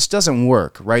themselves, it just doesn't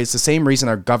work. Right, it's the same reason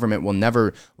our government will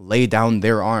never lay down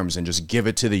their arms and just give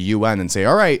it to the UN and say,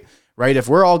 all right, if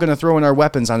we're all going to throw in our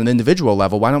weapons on an individual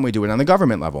level, why don't we do it on the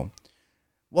government level?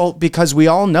 Well, because we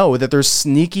all know that there's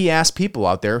sneaky ass people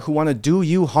out there who want to do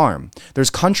you harm.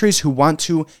 There's countries who want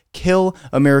to kill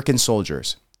American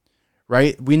soldiers.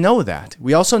 Right? We know that.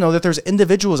 We also know that there's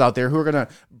individuals out there who are going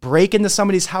to break into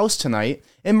somebody's house tonight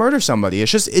and murder somebody.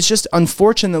 It's just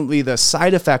unfortunately the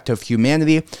side effect of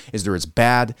humanity is there is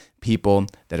bad people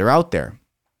that are out there.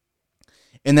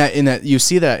 In that you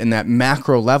see that in that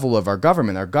macro level of our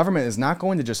government. Our government is not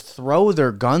going to just throw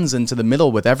their guns into the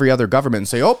middle with every other government and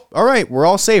say, oh, all right, we're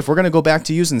all safe. We're going to go back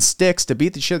to using sticks to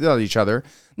beat the shit out of each other.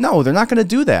 No, they're not going to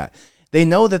do that. They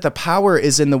know that the power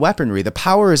is in the weaponry. The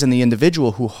power is in the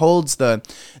individual who holds the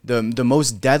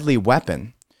most deadly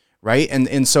weapon, right?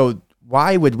 And so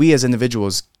why would we as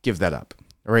individuals give that up?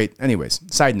 All right. Anyways,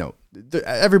 side note,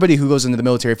 everybody who goes into the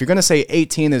military, if you're going to say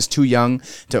 18 is too young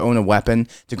to own a weapon,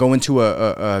 to go into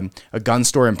a gun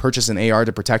store and purchase an AR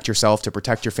to protect yourself, to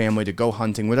protect your family, to go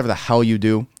hunting, whatever the hell you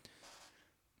do,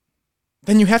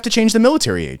 then you have to change the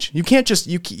military age. You can't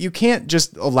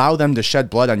just allow them to shed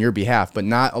blood on your behalf, but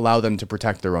not allow them to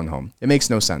protect their own home. It makes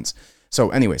no sense. So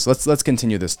anyways, let's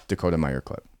continue this Dakota Meyer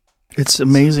clip. It's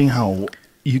amazing how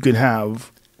you could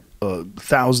have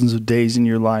thousands of days in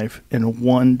your life, and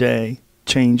one day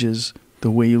changes the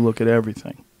way you look at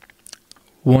everything.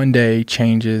 One day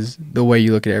changes the way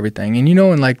you look at everything. And,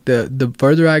 and like the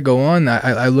further I go on,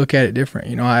 I look at it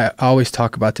different. I always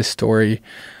talk about this story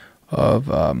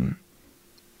of,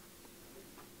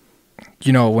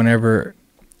 whenever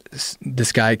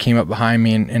this guy came up behind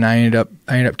me and I ended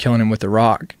up killing him with a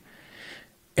rock.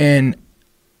 And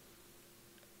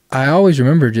I always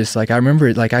remember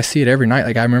I see it every night.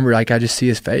 Like I remember, I just see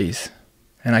his face.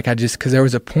 And cause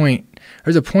there's a point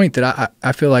that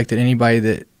I feel like that anybody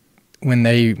that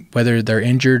whether they're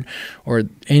injured or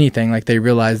anything, like they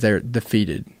realize they're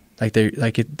defeated. I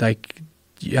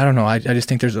don't know. I just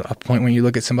think there's a point when you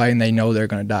look at somebody and they know they're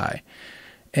going to die.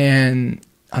 And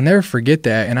I'll never forget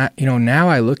that. And now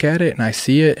I look at it and I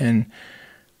see it, and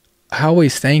I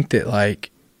always think that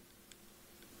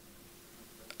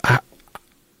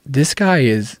this guy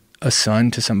is a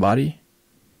son to somebody.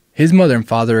 His mother and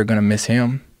father are going to miss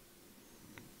him.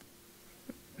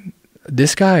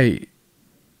 This guy,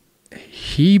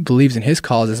 he believes in his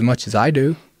cause as much as I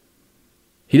do.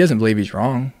 He doesn't believe he's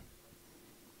wrong.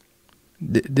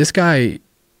 This guy,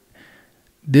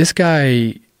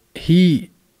 he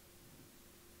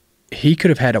could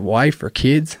have had a wife or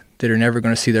kids that are never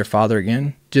going to see their father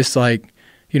again. Just like,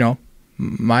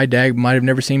 my dad might have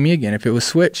never seen me again if it was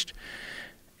switched.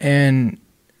 And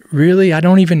really, I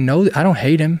don't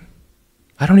hate him.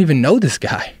 I don't even know this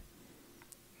guy.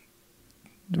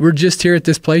 We're just here at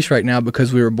this place right now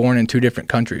because we were born in 2 different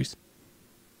countries.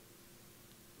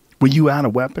 Were you out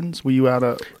of weapons? Were you out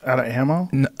of ammo?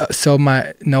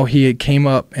 He had came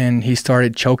up and he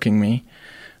started choking me.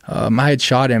 I had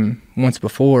shot him once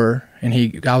before, and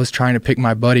I was trying to pick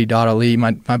my buddy Dad Ali.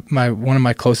 My one of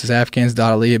my closest Afghans,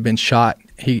 Dad Ali, had been shot.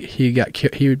 He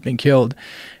had been killed,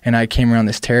 and I came around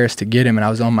this terrace to get him, and I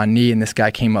was on my knee, and this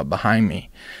guy came up behind me,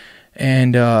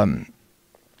 and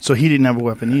so he didn't have a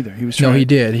weapon either. No, he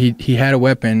did. He had a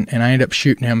weapon, and I ended up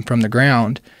shooting him from the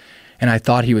ground. And I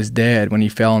thought he was dead when he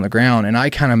fell on the ground. And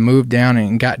I kind of moved down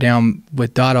and got down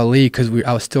with Dad Ali because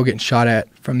I was still getting shot at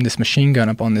from this machine gun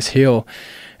up on this hill.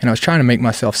 And I was trying to make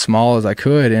myself small as I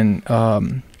could. And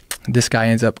this guy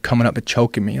ends up coming up and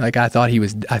choking me. Like I thought he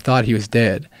was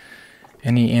dead.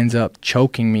 And he ends up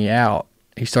choking me out.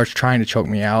 He starts trying to choke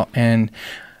me out and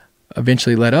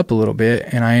eventually let up a little bit.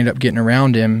 And I end up getting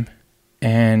around him.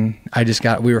 and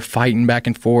we were fighting back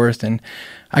and forth, and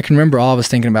I can remember all I was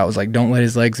thinking about was like, don't let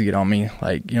his legs get on me.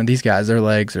 Like, these guys, their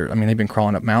legs are, they've been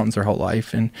crawling up mountains their whole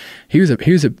life, and he was a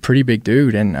pretty big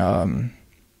dude, and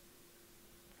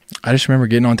I just remember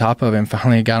getting on top of him.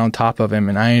 Finally got on top of him,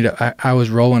 and I was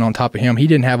rolling on top of him. He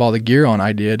didn't have all the gear on,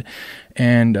 I did,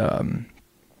 and I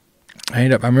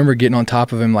remember getting on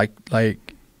top of him like I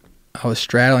was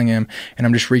straddling him, and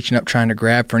I'm just reaching up trying to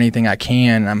grab for anything I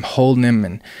can, and I'm holding him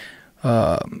and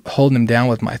holding him down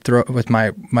with my throat, with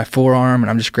my forearm, and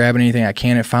I'm just grabbing anything I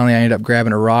can, and finally I ended up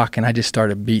grabbing a rock, and I just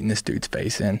started beating this dude's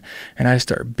face in, and I just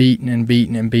started beating, and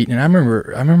I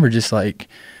remember just like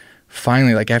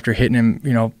finally, like after hitting him,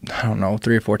 I don't know,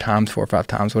 3 or 4 times, 4 or 5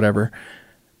 times, whatever,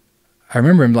 I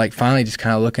remember him like finally just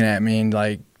kind of looking at me, and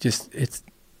like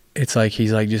it's like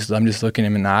he's like, I'm just looking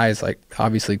him in the eyes, like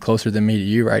obviously closer than me to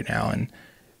you right now, and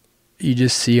you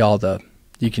just see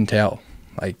you can tell,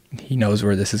 like he knows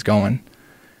where this is going.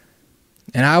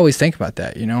 And I always think about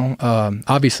that,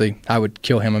 obviously I would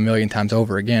kill him 1,000,000 times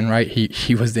over again, right?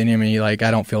 He was the enemy, like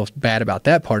I don't feel bad about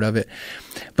that part of it,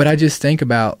 but I just think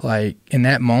about like in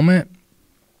that moment,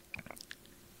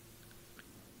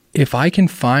 if I can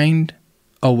find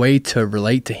a way to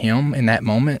relate to him in that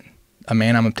moment, a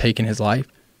man I'm taking his life,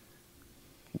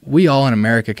 we all in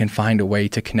America can find a way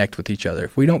to connect with each other.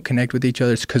 If we don't connect with each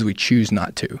other, it's because we choose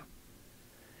not to.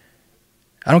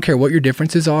 I don't care what your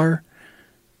differences are.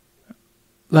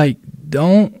 Like,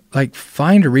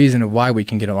 find a reason of why we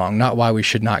can get along, not why we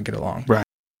should not get along. Right.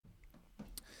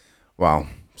 Wow.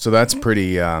 So that's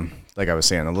pretty, like I was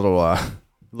saying, a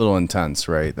little intense,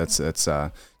 right? That's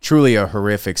truly a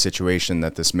horrific situation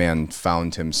that this man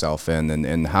found himself in,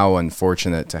 and how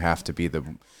unfortunate to have to be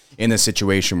in a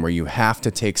situation where you have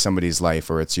to take somebody's life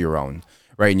or it's your own,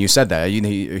 right? And you said that,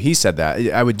 he said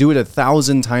that. I would do it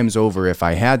 1,000 times over if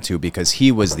I had to, because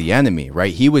he was the enemy,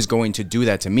 right? He was going to do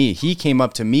that to me. He came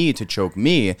up to me to choke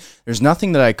me. There's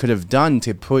nothing that I could have done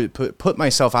to put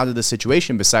myself out of the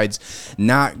situation besides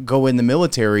not go in the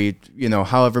military,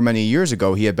 however many years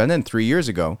ago he had been in, 3 years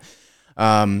ago.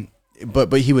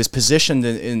 But he was positioned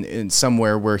in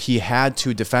somewhere where he had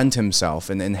to defend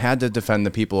himself and had to defend the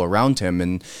people around him.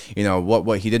 And,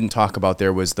 what he didn't talk about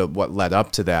there was what led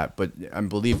up to that. But I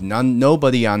believe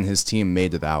nobody on his team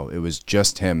made it out. It was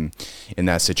just him in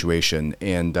that situation.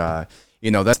 And,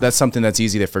 that's something that's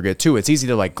easy to forget too. It's easy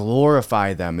to like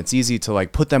glorify them. It's easy to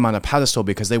like put them on a pedestal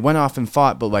because they went off and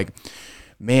fought, but like,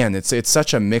 man, it's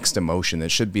such a mixed emotion.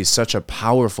 It should be such a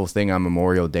powerful thing on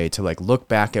Memorial Day to like look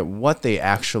back at what they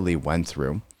actually went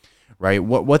through, right?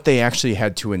 What they actually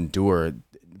had to endure,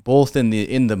 both in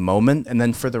the moment and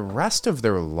then for the rest of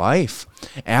their life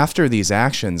after these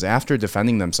actions, after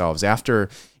defending themselves, after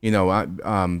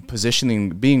being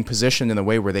positioned in a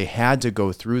way where they had to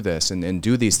go through this and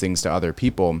do these things to other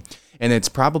people. And it's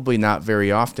probably not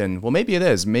very often. Well, maybe it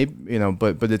is. Maybe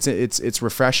but it's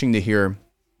refreshing to hear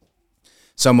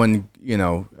someone,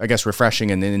 I guess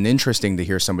refreshing and interesting to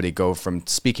hear somebody go from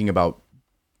speaking about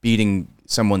beating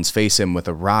someone's face in with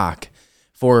a rock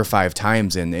 4 or 5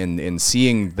 times and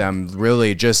seeing them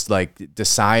really just like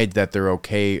decide that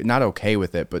they're not okay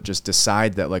with it, but just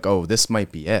decide that like, oh, this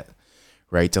might be it,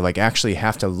 right? To like actually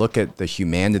have to look at the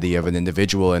humanity of an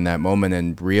individual in that moment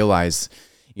and realize,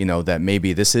 that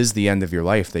maybe this is the end of your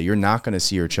life, that you're not going to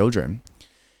see your children.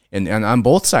 And on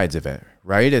both sides of it,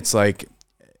 right? It's like,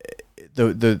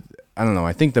 I don't know,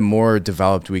 I think the more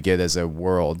developed we get as a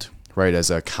world, right, as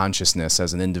a consciousness,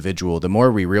 as an individual, the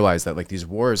more we realize that like these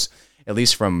wars, at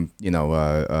least from,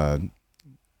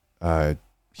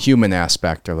 human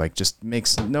aspect, are like just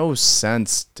makes no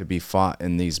sense to be fought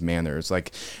in these manners.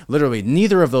 Like literally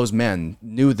neither of those men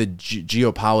knew the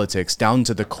geopolitics down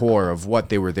to the core of what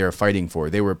they were there fighting for.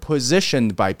 They were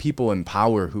positioned by people in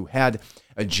power who had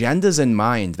agendas in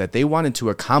mind that they wanted to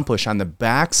accomplish on the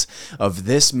backs of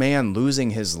this man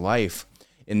losing his life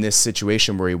in this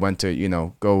situation where he went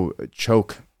to, go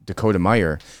choke Dakota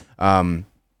Meyer.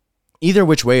 Either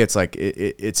which way, it's like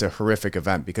it's a horrific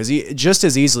event because just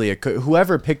as easily,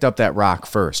 whoever picked up that rock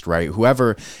first, right?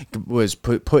 Whoever was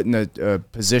put in a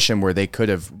position where they could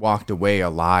have walked away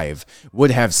alive would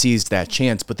have seized that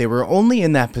chance, but they were only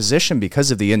in that position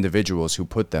because of the individuals who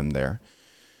put them there.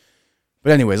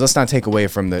 But anyways, let's not take away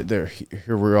from the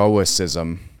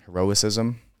heroicism.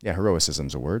 Heroicism? Yeah,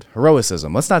 heroicism's a word.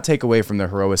 Heroicism. Let's not take away from the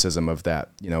heroicism of that,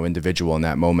 individual in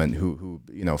that moment who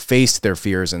faced their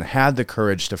fears and had the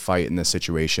courage to fight in this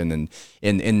situation.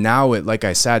 And now, like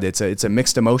I said, it's a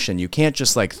mixed emotion. You can't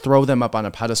just like throw them up on a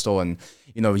pedestal, and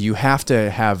you have to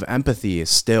have empathy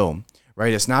still,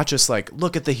 right? It's not just like,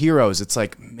 look at the heroes. It's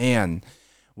like, man,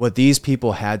 what these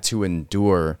people had to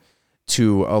endure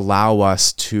to allow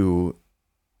us to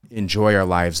enjoy our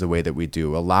lives the way that we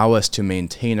do, allow us to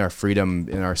maintain our freedom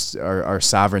and our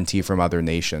sovereignty from other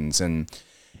nations,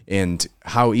 and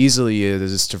how easily it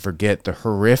is to forget the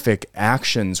horrific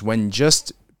actions when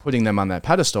just putting them on that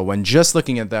pedestal, when just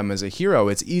looking at them as a hero.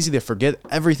 It's easy to forget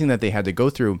everything that they had to go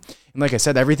through. And like I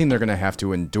said, everything they're going to have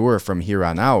to endure from here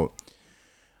on out.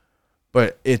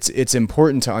 But it's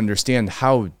important to understand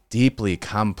how deeply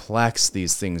complex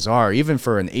these things are, even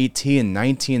for an 18,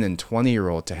 19, and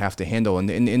 20-year-old to have to handle,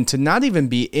 and to not even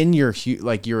be in your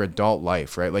adult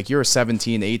life, right? Like you're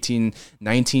 17, 18,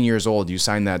 19 years old, you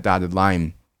sign that dotted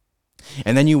line.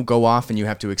 And then you go off and you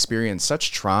have to experience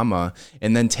such trauma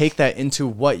and then take that into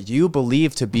what you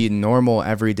believe to be normal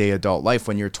everyday adult life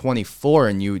when you're 24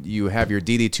 and you have your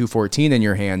DD-214 in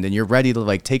your hand and you're ready to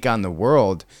like take on the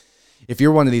world. If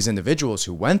you're one of these individuals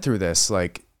who went through this,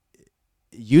 like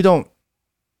you don't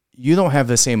have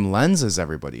the same lens as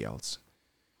everybody else.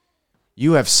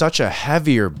 You have such a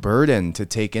heavier burden to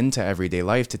take into everyday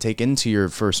life, to take into your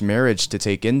first marriage, to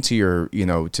take into your, to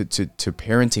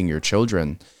parenting your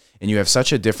children. And you have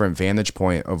such a different vantage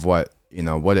point of what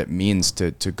it means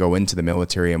to go into the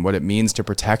military and what it means to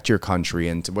protect your country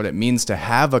and what it means to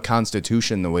have a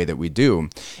constitution the way that we do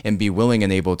and be willing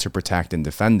and able to protect and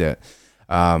defend it.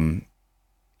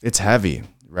 It's heavy,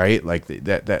 right? Like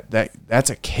that's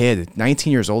a kid.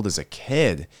 19 years old is a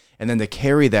kid. And then to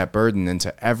carry that burden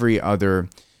into every other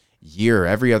year,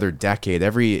 every other decade,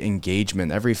 every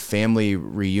engagement, every family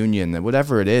reunion,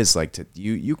 whatever it is, like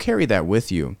you carry that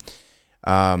with you.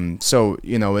 So,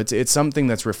 it's something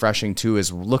that's refreshing too,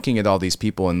 is looking at all these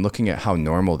people and looking at how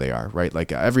normal they are, right?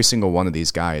 Like every single one of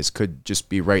these guys could just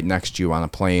be right next to you on a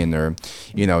plane or,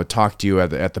 talk to you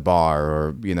at the bar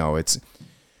or,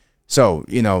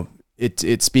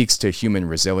 it speaks to human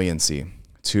resiliency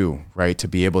too, right? To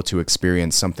be able to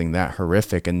experience something that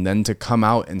horrific and then to come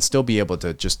out and still be able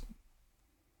to just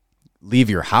leave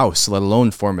your house, let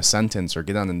alone form a sentence or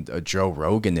get on a Joe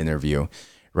Rogan interview,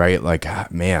 right?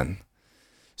 Like, man.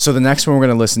 So the next one we're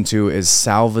going to listen to is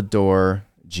Salvador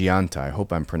Giunta. I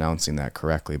hope I'm pronouncing that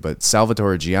correctly, but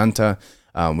Salvador Giunta.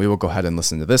 We will go ahead and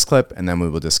listen to this clip, and then we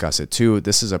will discuss it too.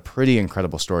 This is a pretty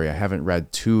incredible story. I haven't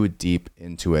read too deep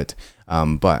into it,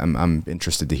 but I'm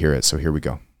interested to hear it. So here we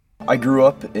go. I grew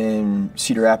up in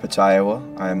Cedar Rapids, Iowa.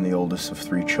 I am the oldest of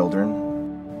 3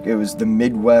 children. It was the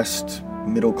Midwest,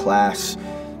 middle class,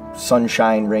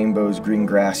 sunshine, rainbows, green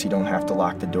grass, you don't have to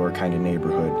lock the door kind of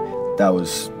neighborhood. That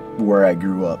was where I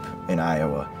grew up in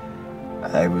Iowa.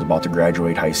 I was about to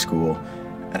graduate high school,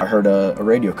 and I heard a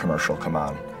radio commercial come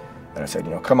on. And I said,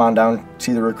 come on down,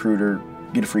 see the recruiter,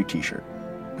 get a free t-shirt.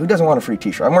 Who doesn't want a free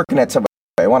t-shirt? I'm working at Subway,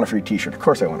 I want a free t-shirt. Of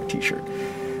course I want a t-shirt.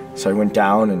 So I went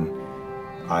down and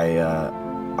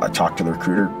I talked to the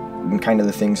recruiter, and kind of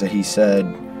the things that he said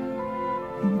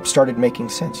started making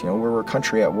sense. We're a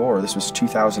country at war. This was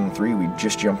 2003. We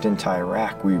just jumped into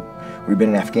Iraq. We've been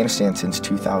in Afghanistan since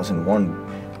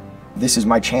 2001. This is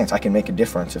my chance. I can make a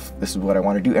difference if this is what I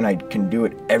want to do, and I can do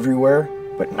it everywhere,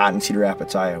 but not in Cedar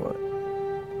Rapids, Iowa.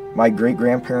 My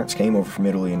great-grandparents came over from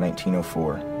Italy in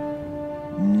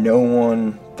 1904. No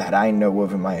one that I know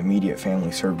of in my immediate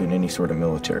family served in any sort of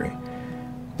military.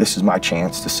 This is my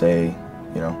chance to say,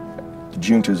 the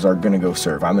juntas are going to go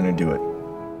serve. I'm going to do it.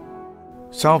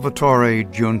 Salvatore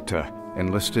Giunta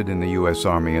enlisted in the U.S.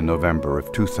 Army in November of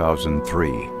 2003.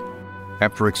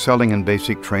 After excelling in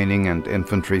basic training and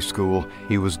infantry school,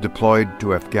 he was deployed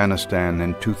to Afghanistan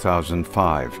in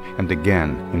 2005 and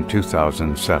again in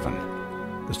 2007.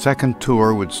 The second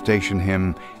tour would station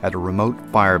him at a remote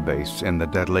firebase in the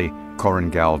deadly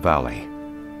Korengal Valley.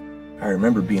 I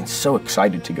remember being so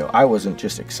excited to go. I wasn't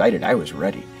just excited, I was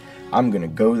ready. I'm going to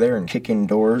go there and kick in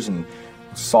doors and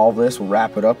solve this. We'll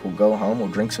wrap it up, we'll go home, we'll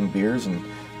drink some beers and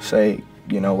say,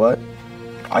 you know what?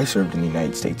 I served in the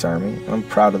United States Army. I'm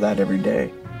proud of that every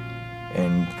day.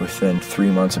 And within 3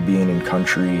 months of being in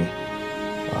country,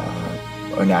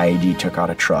 an IED took out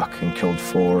a truck and killed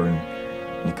 4,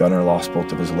 and the gunner lost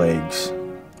both of his legs.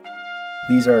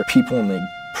 These are people in the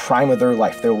prime of their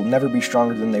life. They will never be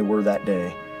stronger than they were that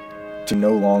day, to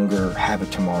no longer have a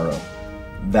tomorrow.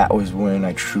 That was when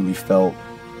I truly felt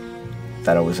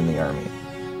that I was in the Army.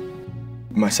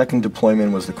 My second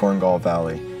deployment was the Korengal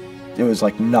Valley. It was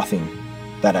like nothing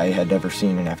that I had ever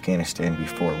seen in Afghanistan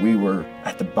before. We were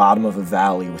at the bottom of a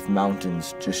valley with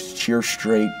mountains, just sheer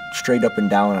straight up and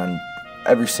down on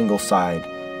every single side.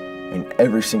 And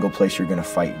every single place you're gonna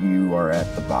fight, you are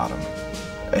at the bottom.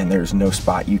 And there's no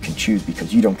spot you can choose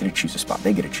because you don't get to choose a spot,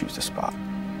 they get to choose the spot.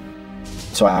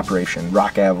 So Operation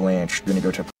Rock Avalanche, gonna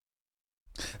go to...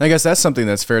 I guess that's something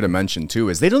that's fair to mention too,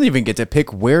 is they don't even get to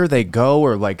pick where they go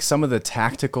or like some of the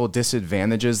tactical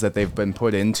disadvantages that they've been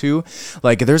put into.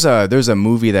 Like there's a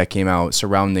movie that came out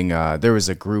surrounding, there was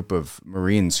a group of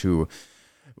Marines who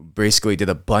basically did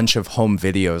a bunch of home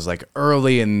videos like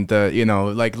early in the,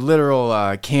 like literal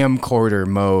camcorder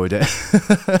mode.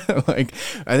 Like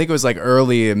I think it was like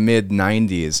early mid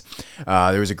 90s.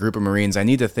 There was a group of Marines. I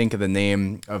need to think of the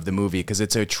name of the movie because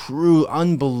it's a true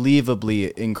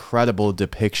unbelievably incredible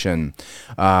depiction,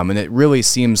 and it really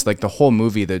seems like the whole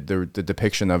movie, the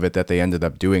depiction of it that they ended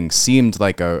up doing seemed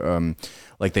like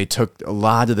like they took a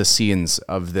lot of the scenes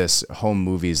of this home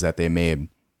movies that they made.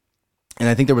 And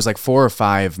I think there was like 4 or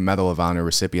 5 Medal of Honor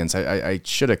recipients. I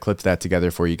should have clipped that together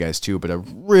for you guys too, but a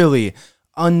really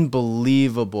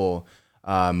unbelievable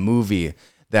movie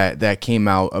that came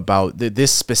out about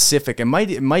this specific, it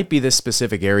might be this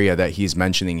specific area that he's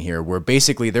mentioning here, where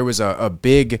basically there was a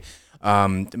big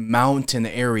mountain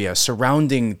area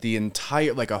surrounding the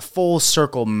entire, like a full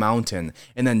circle mountain,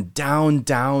 and then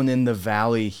down in the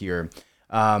valley here,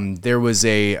 there was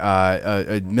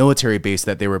a military base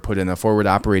that they were put in, a forward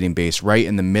operating base right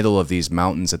in the middle of these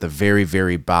mountains at the very,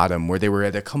 very bottom, where they were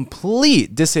at a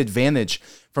complete disadvantage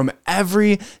from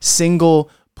every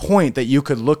single point that you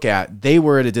could look at. They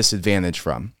were at a disadvantage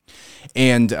from.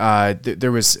 And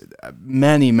there was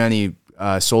many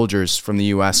soldiers from the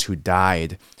U.S. who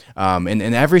died. And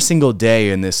every single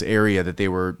day in this area that they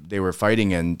were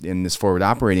fighting in this forward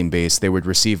operating base, they would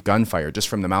receive gunfire just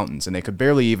from the mountains, and they could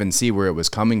barely even see where it was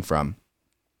coming from.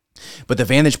 But the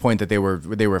vantage point that they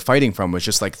were fighting from was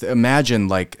just like, imagine,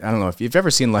 like, I don't know if you've ever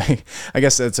seen, like, I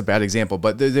guess that's a bad example,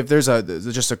 but if there's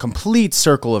just a complete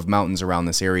circle of mountains around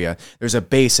this area, there's a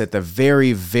base at the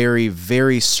very, very,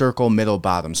 very circle middle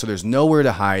bottom. So there's nowhere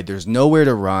to hide. There's nowhere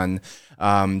to run.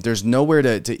 There's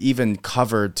nowhere to even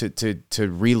cover to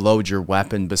reload your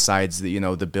weapon besides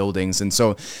the buildings. And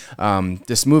so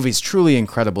this movie's truly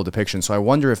incredible depiction. So I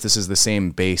wonder if this is the same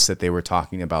base that they were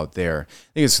talking about there.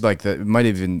 I think it's like it might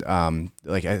have been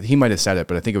he might have said it,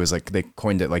 but I think it was like they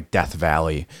coined it like Death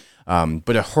Valley.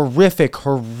 But a horrific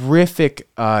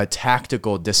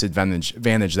tactical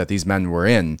disadvantage that these men were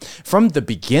in from the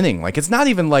beginning. Like, it's not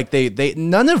even like they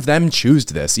none of them choose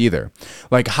this either.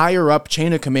 Like, higher up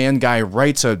chain of command guy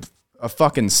writes a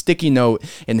fucking sticky note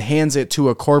and hands it to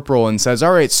a corporal and says,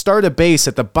 all right, start a base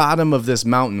at the bottom of this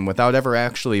mountain, without ever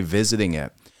actually visiting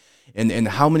it. And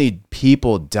how many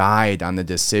people died on the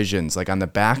decisions, like on the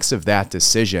backs of that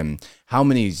decision, how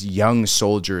many young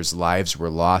soldiers' lives were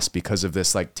lost because of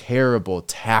this like terrible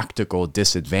tactical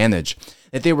disadvantage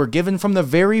that they were given from the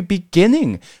very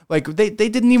beginning. Like they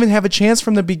didn't even have a chance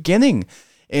from the beginning.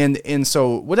 And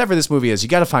so whatever this movie is, you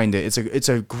got to find it. It's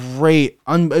a great,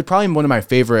 probably one of my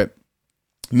favorite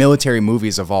military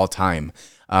movies of all time.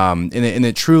 And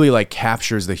it truly like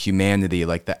captures the humanity,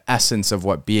 like the essence of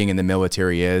what being in the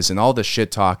military is, and all the shit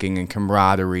talking and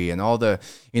camaraderie and all the,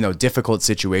 difficult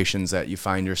situations that you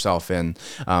find yourself in.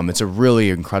 It's a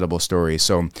really incredible story.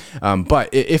 So, but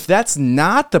if that's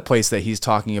not the place that he's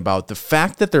talking about, the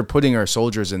fact that they're putting our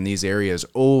soldiers in these areas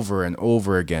over and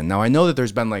over again. Now, I know that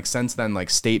there's been like since then, like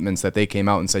statements that they came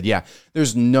out and said, yeah,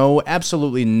 there's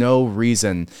absolutely no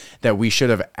reason that we should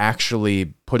have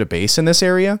actually put a base in this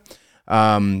area.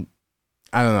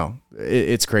 I don't know.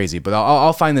 It's crazy, but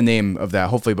I'll find the name of that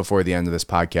hopefully before the end of this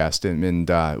podcast, and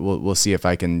we'll see if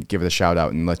I can give it a shout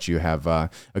out and let you have a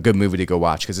good movie to go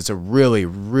watch, because it's a really,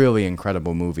 really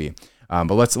incredible movie.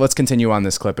 But let's continue on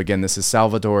this clip. Again, this is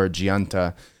Salvador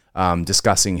Giunta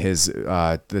discussing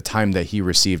the time that he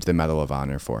received the Medal of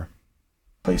Honor for.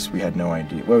 Place we had no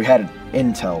idea. Well, we had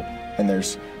intel, and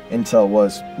intel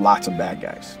was lots of bad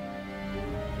guys.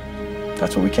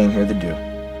 That's what we came here to do.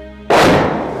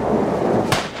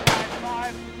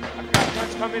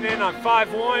 Coming in on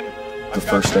 5-1. The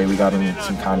first day we got in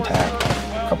some contact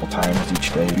a couple times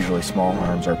each day, usually small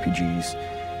arms, RPGs.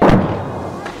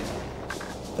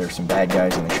 There were some bad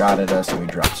guys and they shot at us, and we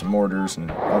dropped some mortars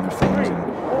and other things, and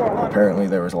apparently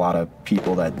there was a lot of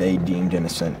people that they deemed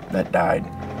innocent that died,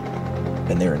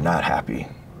 and they were not happy.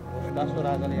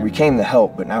 We came to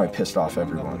help, but now we pissed off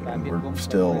everyone, and we're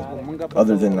still,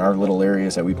 other than our little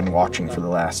areas that we've been watching for the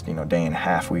last day and a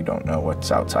half, we don't know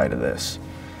what's outside of this.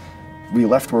 We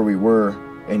left where we were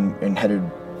and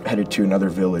headed to another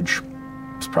village.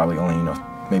 It's probably only,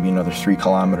 maybe another 3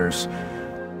 kilometers.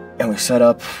 And we set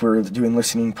up, we're doing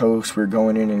listening posts, we're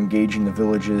going in and engaging the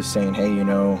villages, saying, hey,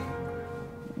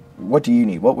 what do you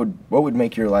need? What would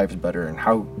make your lives better, and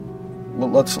how,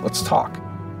 let's talk.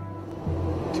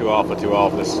 2 Alpha,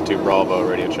 this is 2 Bravo,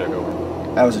 radio check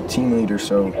over. I was a team leader,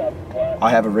 so I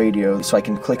have a radio, so I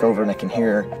can click over and I can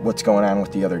hear what's going on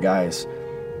with the other guys.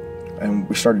 and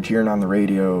we started hearing on the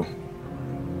radio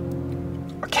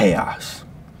a chaos.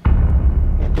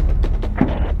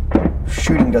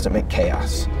 Shooting doesn't make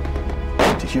chaos.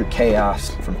 To hear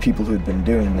chaos from people who had been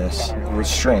doing this was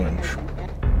strange.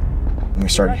 And we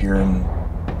started hearing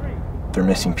they're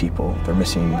missing people, they're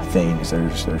missing things,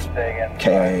 there's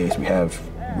KIAs, we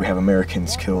have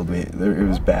Americans killed, it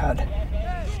was bad.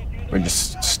 We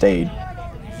just stayed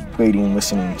waiting,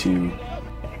 listening to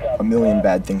a million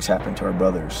bad things happen to our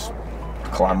brothers a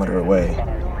kilometer away.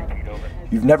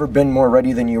 You've never been more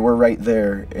ready than you were right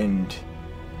there, and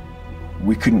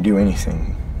we couldn't do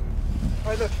anything.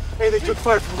 Hey, they took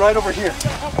fire from right over here,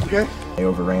 okay? They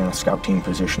overran a scout team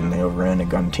position, they overran a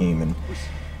gun team, and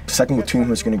the 2nd Platoon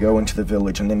was going to go into the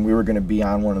village, and then we were going to be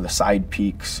on one of the side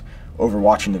peaks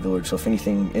overwatching the village. So if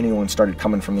anyone started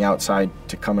coming from the outside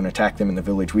to come and attack them in the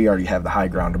village, we already have the high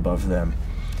ground above them.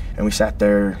 And we sat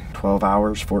there 12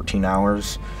 hours, 14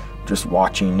 hours, just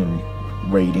watching and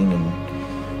waiting,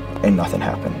 and nothing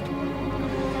happened.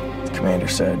 The commander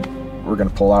said, we're going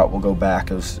to pull out, we'll go back.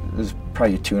 It was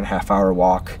probably a 2.5-hour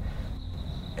walk,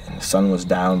 and the sun was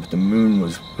down, but the moon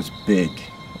was big.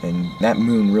 And that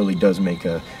moon really does make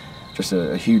just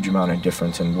a huge amount of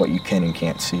difference in what you can and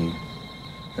can't see.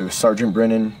 It was Sergeant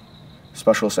Brennan,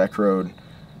 Specialist Ekrode,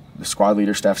 the squad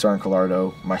leader, Staff Sergeant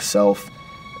Gallardo, myself,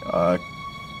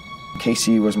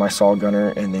 Casey was my saw gunner,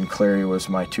 and then Clary was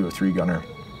my 203 gunner.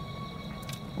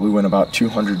 We went about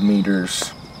 200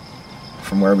 meters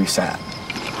from where we sat.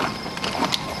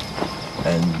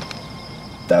 And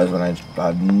that was when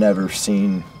I've never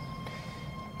seen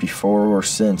before or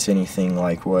since anything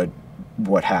like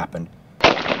what happened.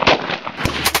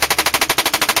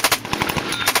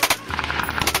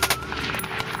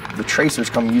 The tracers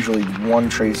come usually 1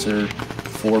 tracer,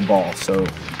 4 balls. So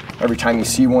every time you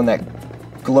see one that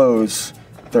glows,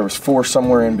 there was 4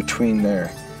 somewhere in between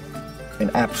there.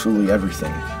 And absolutely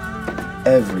everything.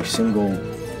 Every single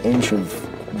inch of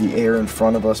the air in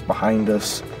front of us, behind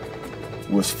us,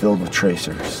 was filled with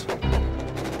tracers.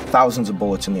 Thousands of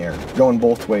bullets in the air, going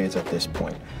both ways at this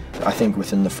point. I think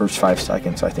within the first 5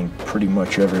 seconds, I think pretty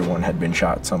much everyone had been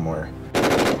shot somewhere.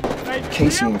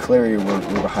 Casey and Clary were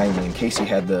behind me, and Casey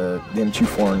had the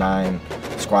M249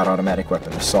 squad automatic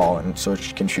weapon, the SAW, and so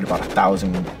it can shoot about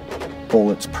 1,000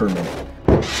 bullets per minute.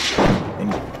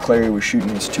 And Clary was shooting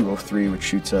his 203, which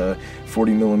shoots a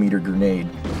 40 millimeter grenade.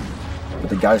 But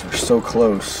the guys were so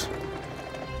close,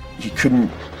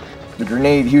 the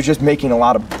grenade, he was just making a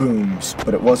lot of booms,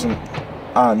 but it wasn't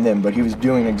on them, but he was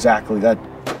doing exactly that.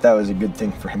 That was a good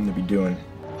thing for him to be doing.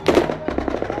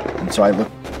 And so I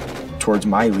looked towards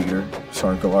my leader,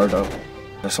 Sergeant Gallardo.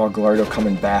 I saw Gallardo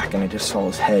coming back, and I just saw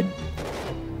his head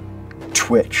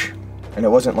twitch. And it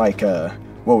wasn't like,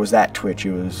 what was that twitch?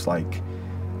 It was like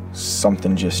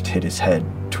something just hit his head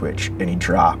twitch, and he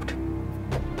dropped.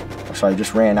 So I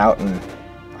just ran out, and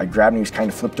I grabbed him. He was kind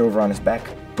of flipped over on his back,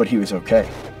 but he was okay.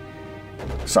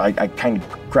 So I kind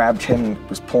of grabbed him,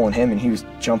 was pulling him, and he was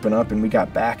jumping up, and we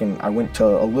got back, and I went to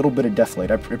a little bit of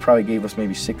deflate. It probably gave us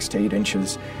maybe 6 to 8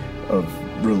 inches of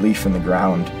relief in the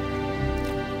ground.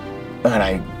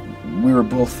 And we were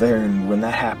both there, and when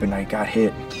that happened, I got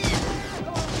hit.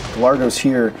 Gallardo's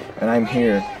here, and I'm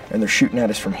here, and they're shooting at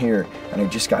us from here, and I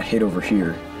just got hit over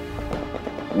here,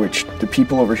 which the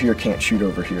people over here can't shoot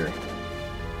over here.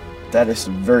 That is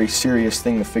a very serious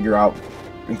thing to figure out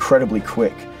incredibly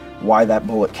quick, why that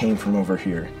bullet came from over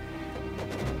here.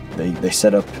 They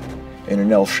set up in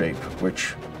an L shape,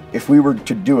 which if we were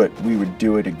to do it, we would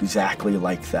do it exactly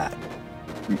like that.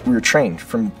 We were trained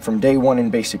from day 1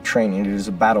 in basic training. It is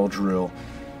a battle drill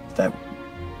that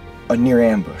a near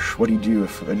ambush. What do you do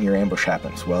if a near ambush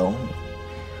happens? Well,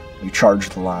 you charge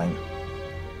the line.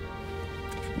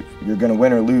 You're going to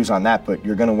win or lose on that, but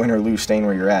you're going to win or lose staying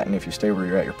where you're at, and if you stay where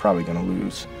you're at, you're probably going to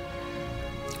lose.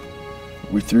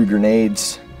 We threw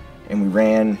grenades, and we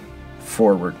ran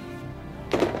forward.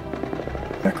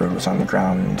 Ekrode was on the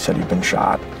ground and said he'd been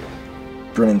shot.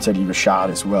 Brennan said he was shot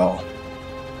as well,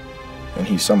 and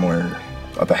he's somewhere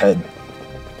up ahead.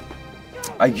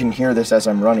 I can hear this as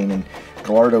I'm running, and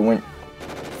Gallardo went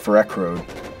for Ekrode.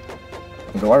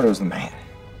 And Gallardo's the man.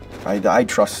 I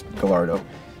trust Gallardo.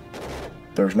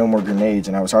 There was no more grenades,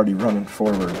 and I was already running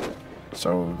forward,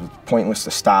 so it was pointless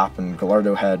to stop. And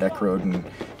Gallardo had Ekrode, and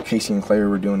Casey and Claire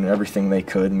were doing everything they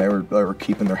could, and they were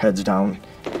keeping their heads down.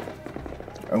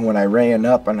 And when I ran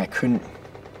up, and I couldn't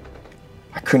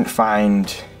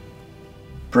find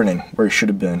Brennan where he should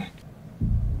have been.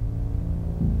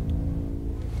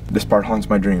 This part haunts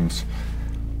my dreams.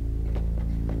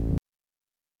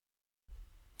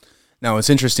 Now, it's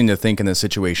interesting to think in a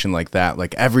situation like that,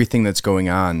 like everything that's going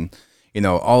on,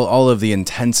 all of the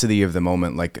intensity of the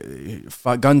moment, like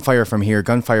gunfire from here,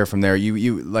 gunfire from there.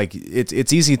 You like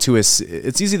it's easy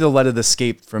to let it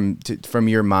escape from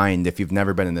your mind if you've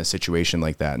never been in a situation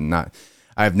like that, and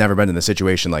I've never been in a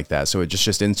situation like that. So it's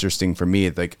just interesting for me,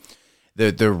 like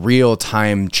the real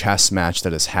time chess match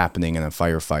that is happening in a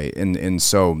firefight. And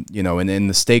so, and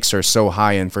the stakes are so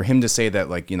high. And for him to say that,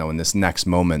 like, in this next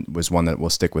moment was one that will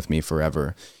stick with me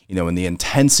forever, and the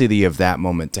intensity of that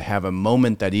moment, to have a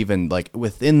moment that even like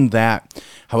within that,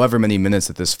 however many minutes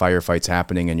that this firefight's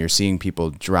happening and you're seeing people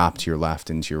drop to your left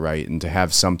and to your right, and to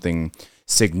have something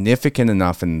significant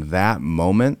enough in that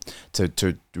moment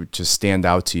to stand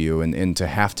out to you, and to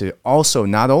have to also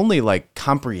not only like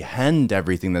comprehend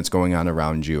everything that's going on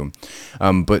around you,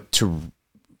 but to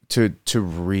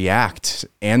react,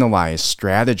 analyze,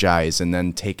 strategize, and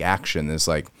then take action is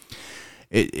like,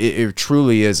 it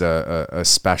truly is a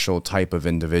special type of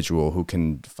individual who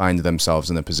can find themselves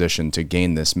in a position to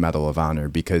gain this Medal of Honor,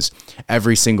 because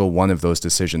every single one of those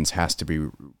decisions has to be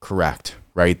correct,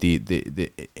 right?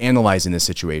 The analyzing the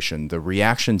situation, the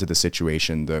reaction to the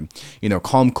situation, the,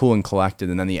 calm, cool, and collected,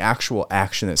 and then the actual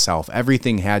action itself,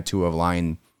 everything had to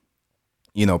align,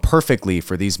 perfectly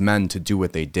for these men to do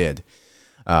what they did.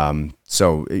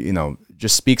 So,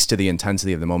 just speaks to the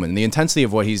intensity of the moment and the intensity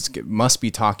of what he's must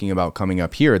be talking about coming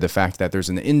up here. The fact that there's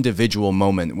an individual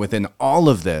moment within all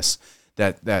of this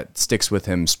that sticks with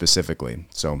him specifically.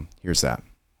 So here's that.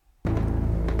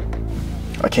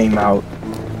 I came out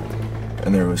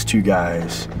and there was two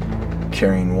guys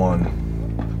carrying one.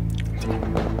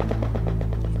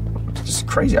 It's just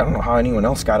crazy. I don't know how anyone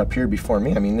else got up here before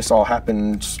me. I mean, this all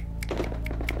happened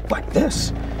like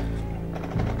this.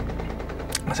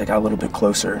 As I got a little bit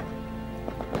closer,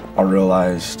 I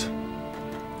realized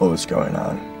what was going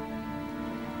on.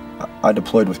 I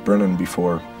deployed with Brennan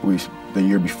the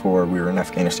year before we were in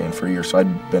Afghanistan for a year, so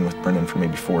I'd been with Brennan for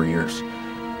maybe 4 years.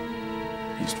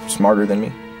 He's smarter than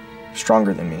me,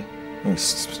 stronger than me.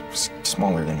 He's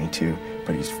smaller than me too,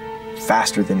 but he's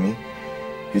faster than me.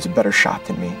 He's a better shot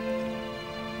than me.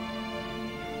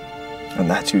 And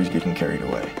that's who's getting carried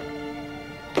away.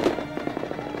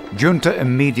 Junta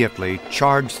immediately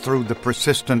charged through the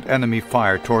persistent enemy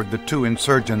fire toward the two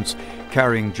insurgents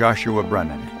carrying Joshua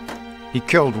Brennan. He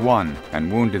killed one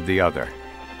and wounded the other,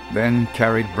 then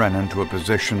carried Brennan to a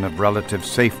position of relative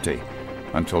safety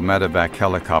until medevac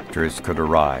helicopters could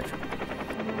arrive.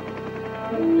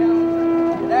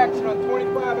 In action on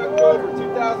 25 October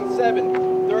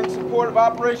 2007 during support of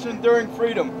Operation Enduring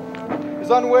Freedom. His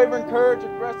unwavering courage.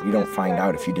 You don't find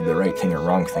out if you did the right thing or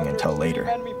wrong thing until later.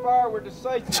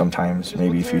 Sometimes,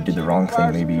 maybe if you did the wrong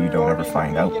thing, maybe you don't ever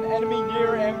find out.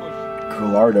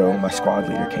 Gallardo, my squad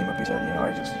leader, came up. He said,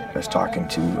 I was talking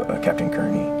to Captain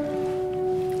Kearney,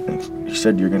 and he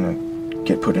said, you're gonna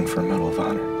get put in for a Medal of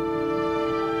Honor.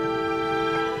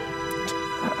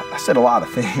 I said a lot of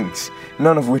things,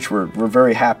 none of which we're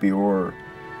very happy or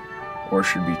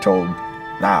should be told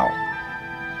now.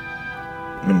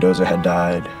 Mendoza had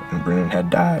died, and Brennan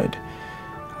had died.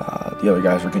 The other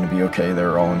guys were going to be okay. They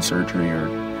were all in surgery or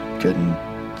getting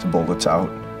the bullets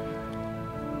out.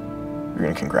 You're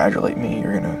going to congratulate me.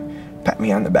 You're going to pat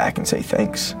me on the back and say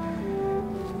thanks.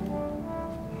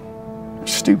 You're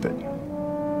stupid.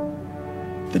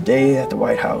 The day at the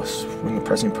White House, when the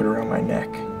president put it around my neck,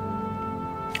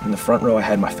 in the front row I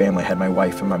had my family. I had my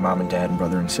wife and my mom and dad and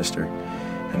brother and sister.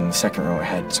 And in the second row I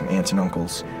had some aunts and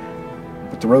uncles.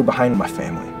 But the row behind my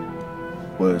family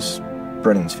was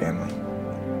Brennan's family.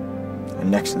 And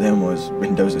next to them was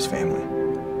Mendoza's family.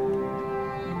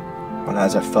 And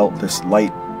as I felt this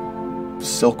light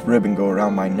silk ribbon go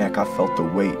around my neck, I felt the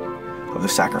weight of the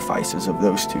sacrifices of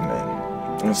those two men,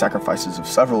 and the sacrifices of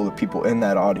several of the people in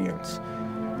that audience.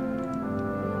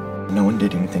 No one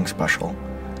did anything special.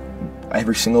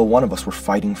 Every single one of us were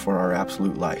fighting for our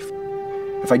absolute life.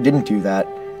 If I didn't do that,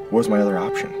 what was my other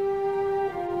option?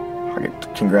 I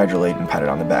get congratulated and patted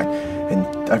on the back, and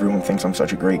everyone thinks I'm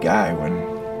such a great guy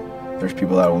when there's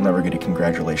people that will never get a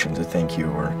congratulations, a thank you,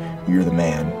 or you're the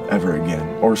man ever again,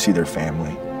 or see their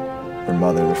family, their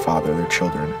mother, their father, their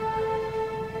children,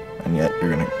 and yet you're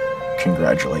gonna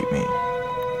congratulate me.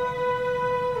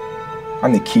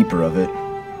 I'm the keeper of it.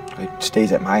 It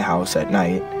stays at my house at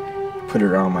night, put it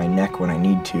around my neck when I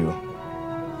need to.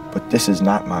 But this is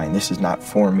not mine. This is not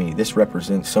for me. This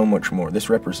represents so much more. This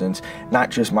represents not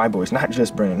just my boys, not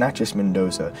just Brennan, not just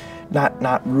Mendoza, not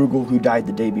Ruggel, who died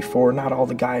the day before, not all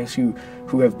the guys who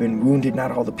have been wounded,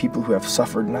 not all the people who have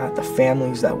suffered, not the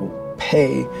families that will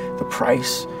pay the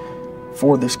price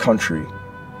for this country.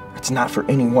 It's not for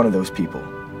any one of those people.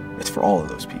 It's for all of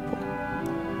those people.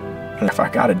 And if I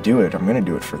gotta do it, I'm gonna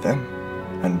do it for them.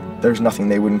 And there's nothing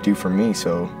they wouldn't do for me,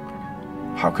 so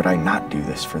how could I not do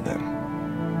this for them?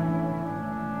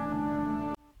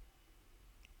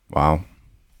 Wow.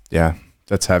 Yeah,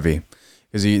 that's heavy.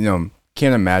 Because,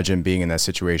 can't imagine being in that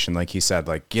situation, like he said,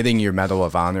 like getting your Medal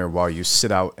of Honor while you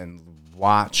sit out and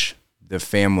watch the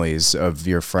families of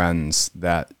your friends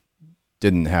that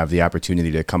didn't have the opportunity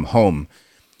to come home,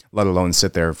 let alone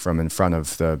sit there from in front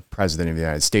of the President of the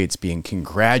United States being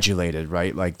congratulated,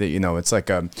 right? Like that, it's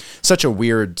like such a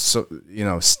weird,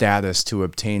 status to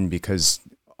obtain because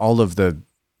all of the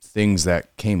things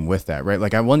that came with that, right?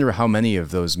 Like, I wonder how many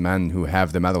of those men who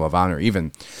have the Medal of Honor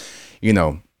even,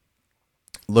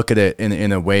 look at it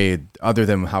in a way other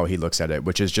than how he looks at it,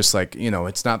 which is just like,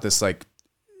 it's not this, like,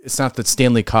 it's not the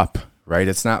Stanley Cup, right?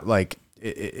 It's not like,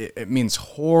 it means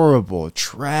horrible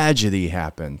tragedy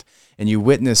happened and you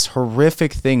witnessed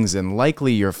horrific things and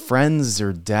likely your friends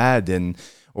are dead and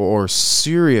or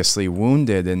seriously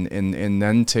wounded and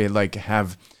then to like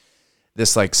have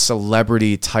this like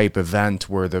celebrity type event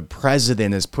where the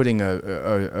president is putting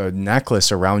a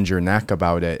necklace around your neck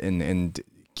about it and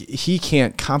he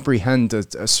can't comprehend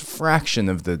a fraction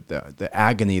of the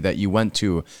agony that you went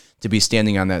to be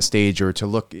standing on that stage or to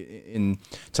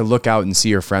look out and see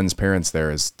your friends' parents there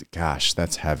is, gosh,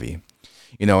 that's heavy.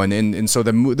 And so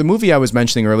the movie I was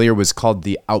mentioning earlier was called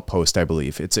The Outpost, I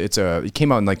believe. It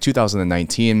came out in like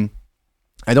 2019.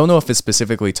 I don't know if it's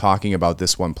specifically talking about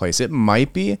this one place. It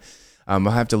might be.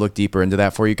 I'll have to look deeper into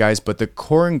that for you guys. But the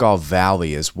Korengal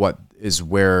Valley is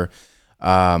where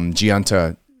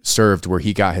Giunta served, where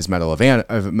he got his Medal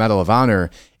of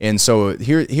Honor. And so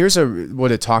here's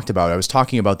what it talked about. I was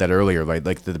talking about that earlier,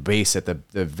 like the base at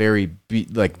the very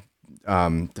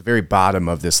bottom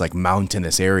of this like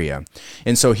mountainous area.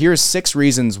 And so here's 6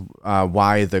 reasons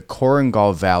why the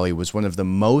Korengal Valley was one of the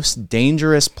most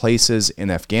dangerous places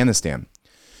in Afghanistan.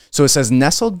 So it says,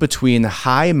 nestled between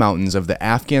high mountains of the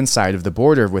Afghan side of the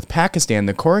border with Pakistan,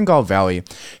 the Korengal Valley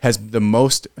has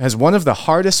one of the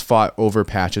hardest fought over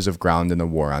patches of ground in the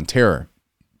war on terror.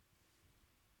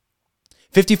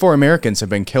 54 Americans have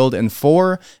been killed and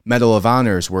 4 Medal of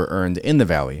Honors were earned in the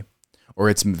valley or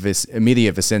its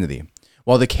immediate vicinity,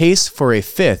 while the case for a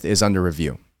 5th is under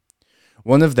review.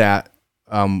 One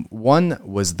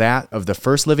was that of the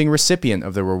first living recipient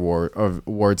of the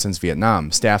award since Vietnam,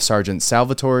 Staff Sergeant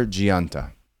Salvatore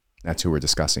Giunta. That's who we're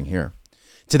discussing here.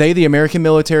 Today, the American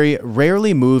military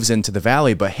rarely moves into the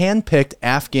valley, but hand-picked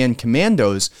Afghan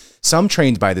commandos, some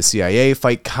trained by the CIA,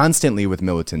 fight constantly with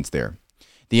militants there.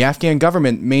 The Afghan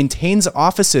government maintains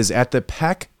offices at the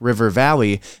Pek River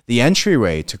Valley, the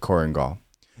entryway to Korengal.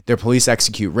 Their police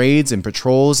execute raids and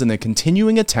patrols in a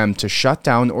continuing attempt to shut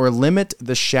down or limit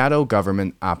the shadow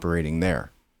government operating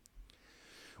there.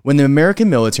 When the American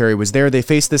military was there, they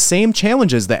faced the same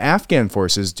challenges the Afghan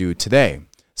forces do today.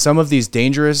 Some of these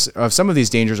dangers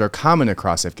are common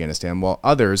across Afghanistan, while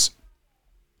others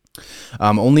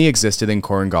only existed in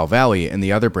Korengal Valley and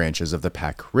the other branches of the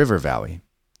Pek River Valley.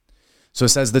 So it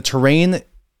says the terrain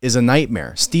is a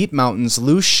nightmare. Steep mountains,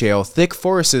 loose shale, thick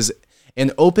forests,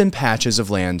 and open patches of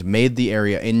land made the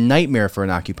area a nightmare for an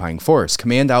occupying force.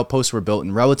 Command outposts were built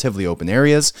in relatively open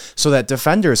areas so that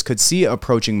defenders could see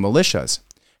approaching militias.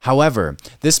 However,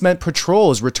 this meant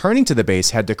patrols returning to the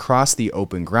base had to cross the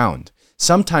open ground,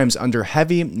 sometimes under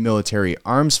heavy military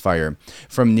arms fire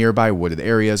from nearby wooded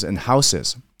areas and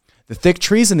houses. The thick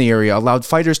trees in the area allowed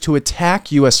fighters to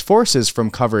attack U.S. forces from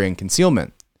cover and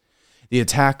concealment. The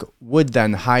attackers would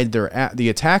then hide their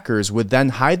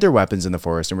weapons in the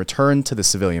forest and return to the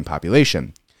civilian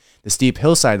population. The steep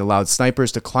hillside allowed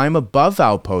snipers to climb above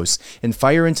outposts and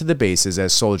fire into the bases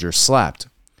as soldiers slept.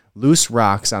 Loose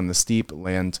rocks on the steep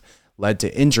land led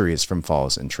to injuries from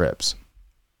falls and trips.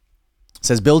 It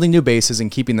says building new bases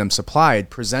and keeping them supplied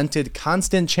presented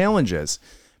constant challenges.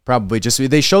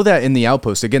 They show that in The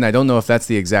Outpost. Again, I don't know if that's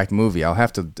the exact movie. I'll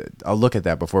look at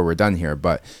that before we're done here.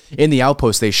 But in The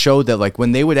Outpost, they showed that like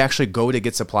when they would actually go to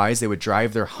get supplies, they would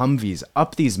drive their Humvees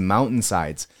up these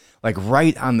mountainsides, like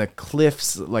right on the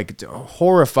cliffs, like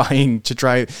horrifying to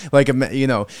try. Like,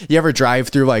 you ever drive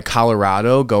through like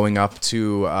Colorado going up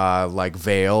to like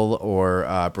Vail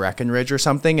or Breckenridge or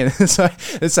something? And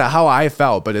it's how I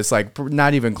felt, but it's like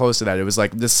not even close to that. It was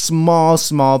like this small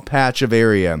patch of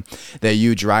area that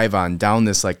you drive on down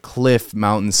this like cliff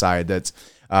mountainside. That's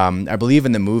I believe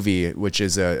in the movie, which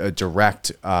is a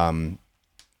direct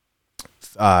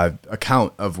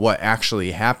account of what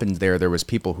actually happened there. There was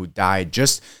people who died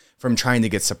just from trying to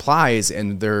get supplies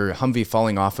and their Humvee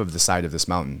falling off of the side of this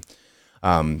mountain.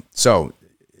 So,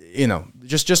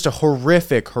 just a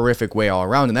horrific way all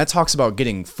around. And that talks about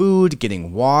getting food,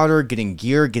 getting water, getting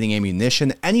gear, getting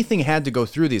ammunition. Anything had to go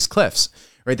through these cliffs,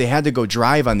 right? They had to go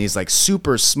drive on these like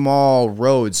super small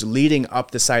roads leading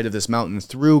up the side of this mountain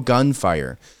through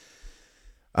gunfire.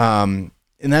 And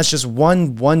that's just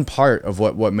one part of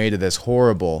what made it as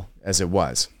horrible as it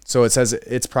was. So it says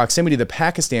its proximity to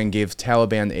Pakistan gave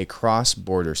Taliban a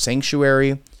cross-border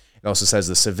sanctuary. It also says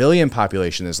the civilian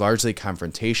population is largely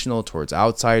confrontational towards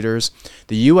outsiders.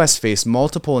 The U.S. faced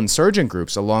multiple insurgent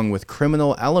groups along with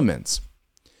criminal elements.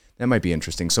 That might be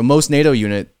interesting. So most NATO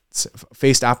units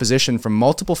faced opposition from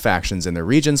multiple factions in their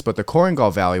regions, but the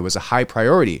Korangal Valley was a high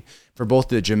priority for both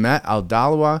the Jamaat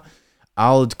al-Dawla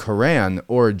al-Quran,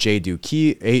 or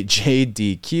JDQ,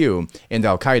 and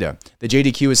Al-Qaeda. The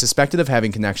JDQ is suspected of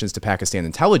having connections to Pakistan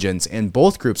intelligence, and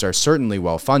both groups are certainly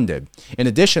well-funded. In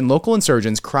addition, local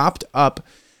insurgents cropped up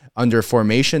under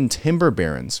formation timber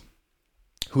barons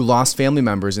who lost family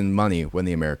members and money when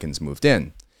the Americans moved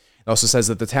in. It also says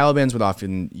that the Taliban would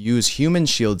often use human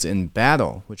shields in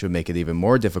battle, which would make it even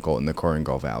more difficult in the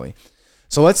Korangal Valley.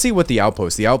 So let's see what The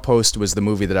Outpost was the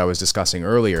movie that I was discussing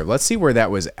earlier. Let's see where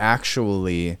that was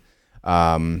actually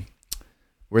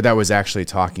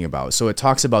talking about. So it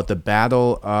talks about the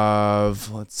Battle of,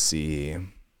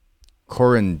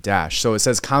 Koran Dash. So it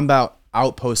says Combat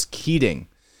Outpost Keating.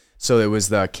 So it was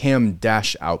the Cam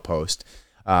Dash Outpost.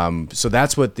 So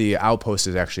that's what the Outpost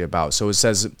is actually about. So it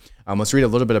says, let's read a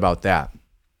little bit about that.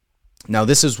 Now,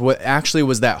 this is what actually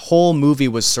was that whole movie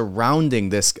was surrounding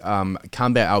this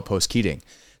Combat Outpost Keating.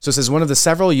 So it says one of the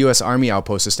several U.S. Army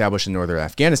outposts established in northern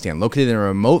Afghanistan, located in a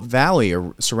remote valley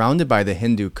surrounded by the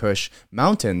Hindu Kush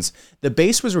Mountains, the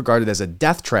base was regarded as a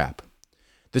death trap.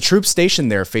 The troops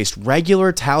stationed there faced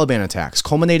regular Taliban attacks,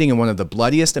 culminating in one of the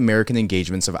bloodiest American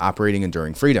engagements of Operating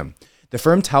Enduring Freedom. The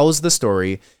film tells the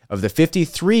story of the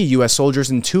 53 U.S. soldiers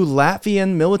and 2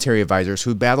 Latvian military advisors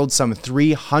who battled some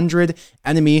 300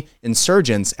 enemy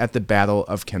insurgents at the Battle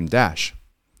of Kemdash.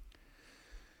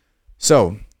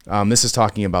 So, this is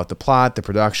talking about the plot, the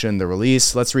production, the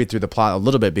release. Let's read through the plot a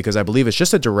little bit because I believe it's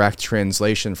just a direct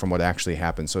translation from what actually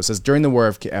happened. So it says, during the War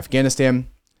of Afghanistan,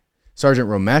 Sergeant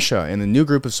Romesha and a new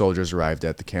group of soldiers arrived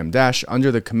at the Kemdash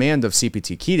under the command of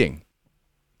CPT Keating.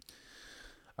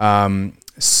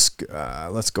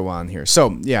 Let's go on here.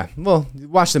 So, yeah, well,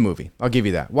 watch the movie. I'll give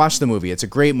you that. Watch the movie. It's a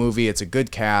great movie. It's a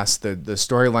good cast. The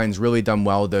storyline's really done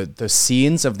well. The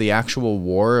scenes of the actual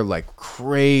war are like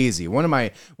crazy. One of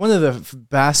the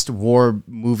best war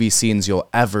movie scenes you'll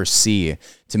ever see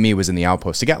to me was in The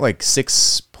Outpost. It got like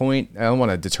 6 point. I don't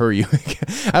want to deter you.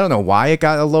 I don't know why it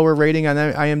got a lower rating on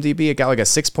IMDb. It got like a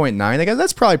 6.9. I guess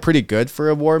that's probably pretty good for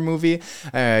a war movie.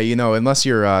 Unless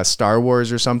you're Star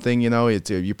Wars or something,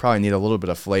 you probably need a little bit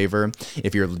of flavor.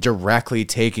 If you're directly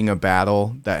taking a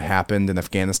battle that happened in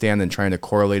Afghanistan and trying to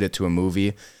correlate it to a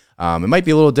movie, it might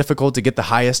be a little difficult to get the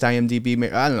highest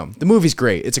IMDb. I don't know. The movie's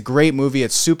great. It's a great movie.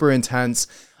 It's super intense.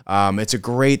 It's a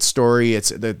great story. It's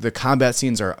the combat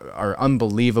scenes are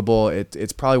unbelievable.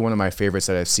 It's probably one of my favorites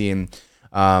that I've seen.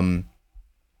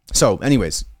 So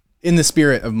anyways, in the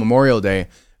spirit of Memorial Day,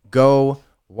 go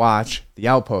watch The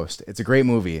Outpost. It's a great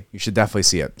movie. You should definitely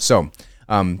see it. So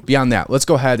beyond that, let's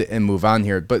go ahead and move on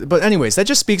here. But anyways, that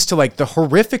just speaks to like the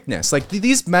horrificness. Like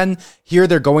these men here,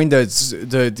 they're going to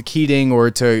Keating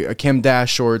or to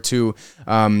Kemdash or to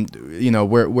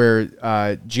where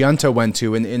Giunta went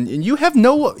to, and you have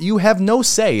no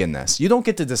say in this. You don't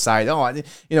get to decide.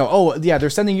 They're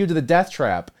sending you to the death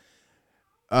trap.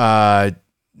 No,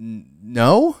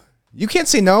 you can't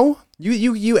say no.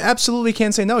 You absolutely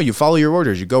can't say no. You follow your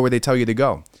orders. You go where they tell you to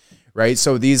go. Right.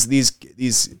 So these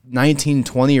 19,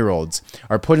 20-year-olds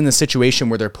are put in a situation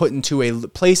where they're put into a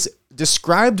place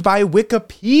described by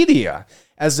Wikipedia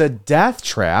as a death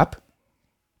trap.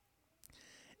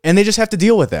 And they just have to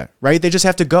deal with it. Right. They just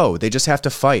have to go. They just have to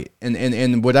fight.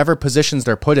 And whatever positions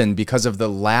they're put in because of the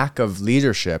lack of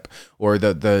leadership or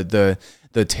the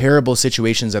terrible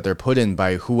situations that they're put in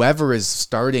by whoever is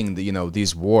starting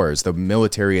these wars, the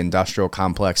military industrial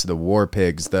complex, the war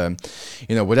pigs,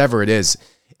 whatever it is.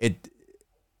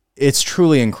 It's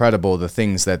truly incredible the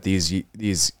things that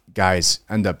these guys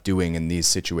end up doing in these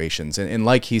situations. And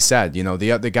like he said,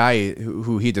 the guy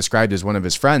who he described as one of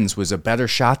his friends was a better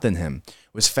shot than him,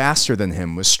 was faster than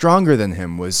him, was stronger than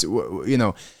him, was,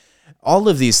 all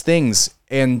of these things.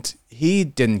 And he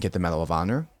didn't get the Medal of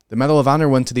Honor. The Medal of Honor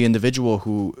went to the individual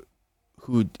who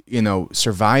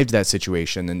survived that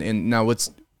situation. And now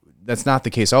that's not the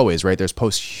case always, right? There's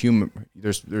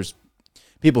there's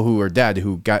people who are dead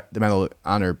who got the Medal of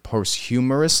Honor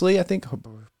posthumously, I think.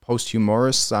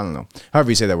 Posthumous, I don't know.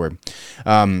 However you say that word.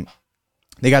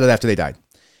 They got it after they died.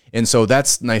 And so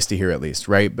that's nice to hear at least,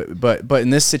 right? But in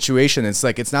this situation, it's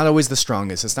like it's not always the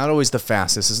strongest, it's not always the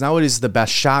fastest, it's not always the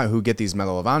best shot who get these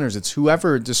Medal of Honors. It's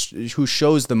whoever who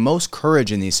shows the most courage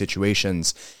in these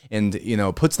situations and, you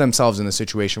know, puts themselves in a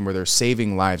situation where they're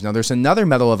saving lives. Now, there's another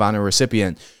Medal of Honor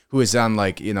recipient who is on,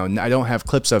 like, you know, I don't have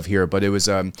clips of here, but it was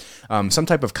some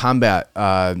type of combat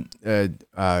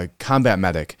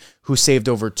medic who saved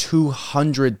over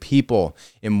 200 people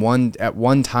at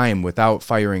one time without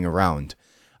firing a round.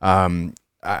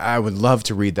 I would love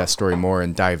to read that story more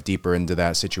and dive deeper into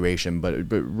that situation, but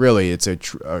really it's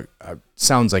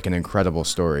sounds like an incredible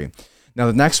story. Now,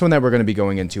 the next one that we're going to be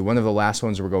going into, one of the last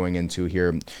ones we're going into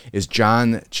here, is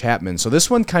John Chapman. So this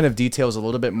one kind of details a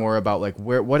little bit more about like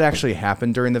what actually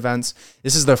happened during the events.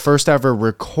 This is the first ever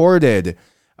recorded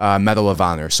Medal of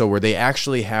Honor, so where they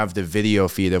actually have the video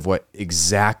feed of what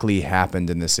exactly happened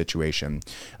in this situation.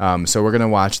 So we're going to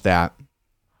watch that.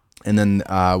 And then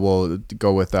we'll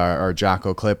go with our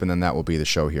Jocko clip, and then that will be the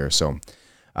show here. So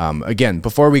again,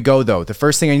 before we go, though, the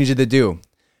first thing I need you to do,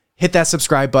 hit that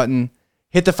subscribe button,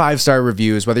 hit the 5-star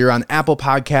reviews, whether you're on Apple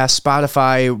Podcasts,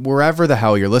 Spotify, wherever the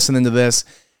hell you're listening to this,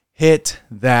 hit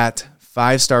that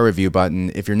 5-star review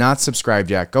button. If you're not subscribed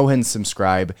yet, go ahead and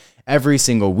subscribe. Every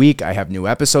single week, I have new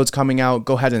episodes coming out.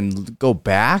 Go ahead and go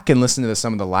back and listen to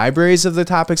some of the libraries of the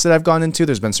topics that I've gone into.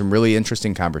 There's been some really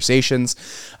interesting conversations.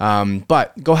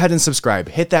 But go ahead and subscribe.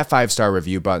 Hit that 5-star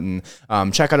review button.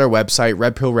 Check out our website,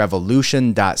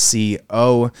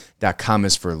 redpillrevolution.co.com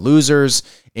is for losers,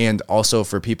 and also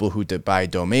for people who buy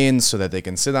domains so that they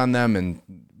can sit on them and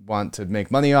want to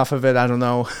make money off of it. I don't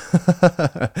know.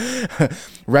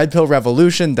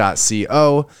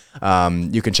 redpillrevolution.co.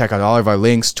 You can check out all of our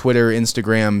links, Twitter,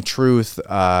 Instagram, Truth,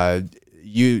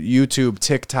 YouTube,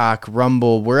 TikTok,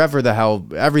 Rumble, wherever the hell,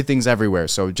 everything's everywhere.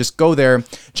 So just go there,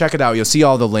 check it out. You'll see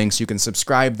all the links. You can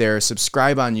subscribe there,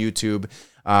 subscribe on YouTube.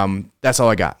 That's all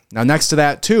I got. Now, next to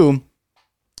that too,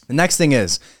 the next thing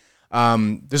is,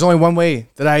 there's only one way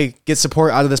that I get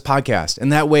support out of this podcast,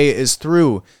 and that way is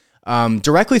through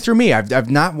directly through me. I've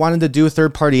not wanted to do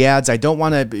third-party ads. I don't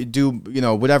want to do, you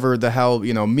know, whatever the hell,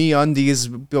 you know,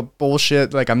 MeUndies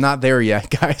bullshit. Like, I'm not there yet,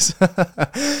 guys.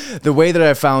 The way that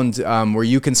I found where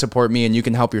you can support me and you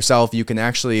can help yourself, you can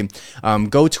actually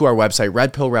go to our website,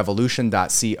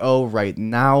 redpillrevolution.co right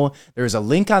now. There's a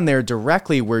link on there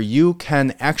directly where you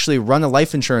can actually run a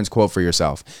life insurance quote for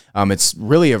yourself. It's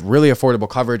really affordable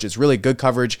coverage. It's really good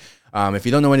coverage. If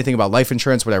you don't know anything about life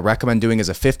insurance, what I recommend doing is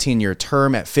a 15-year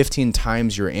term at 15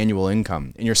 times your annual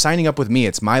income. And you're signing up with me.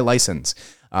 It's my license.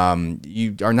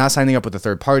 You are not signing up with a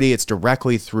third party. It's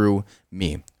directly through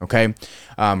me. Okay.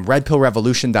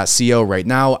 Redpillrevolution.co right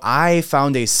now. I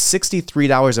found a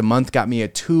 $63 a month, got me a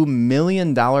 $2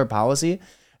 million policy.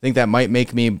 I think that might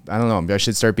make me, I don't know, I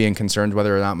should start being concerned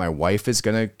whether or not my wife is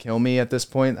going to kill me at this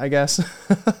point, I guess.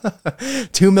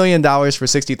 $2 million for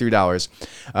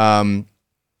 $63.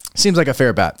 Seems like a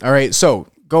fair bet. All right. So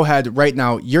go ahead right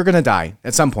now. You're going to die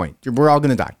at some point. We're all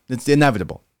going to die. It's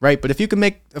inevitable, right? But if you can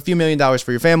make a few $1 million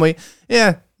for your family,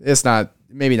 yeah, it's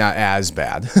maybe not as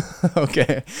bad.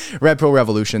 Okay.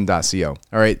 redpillrevolution.co.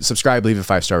 All right. Subscribe, leave a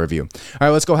 5-star review. All right.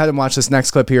 Let's go ahead and watch this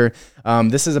next clip here.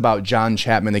 This is about John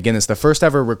Chapman. Again, it's the first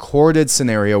ever recorded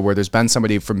scenario where there's been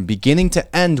somebody from beginning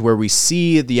to end where we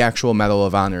see the actual Medal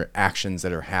of Honor actions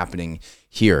that are happening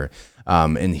here.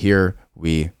 And here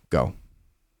we go.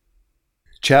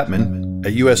 Chapman, a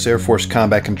U.S. Air Force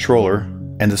combat controller,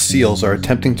 and the SEALs are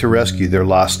attempting to rescue their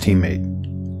lost teammate.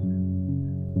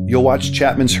 You'll watch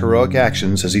Chapman's heroic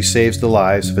actions as he saves the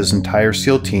lives of his entire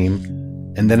SEAL team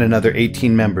and then another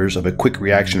 18 members of a quick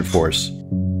reaction force,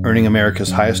 earning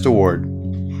America's highest award,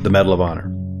 the Medal of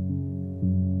Honor.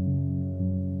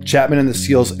 Chapman and the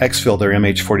SEALs exfil their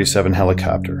MH-47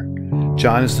 helicopter.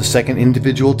 John is the second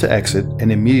individual to exit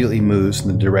and immediately moves in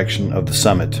the direction of the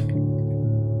summit.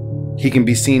 He can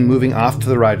be seen moving off to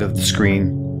the right of the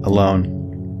screen, alone.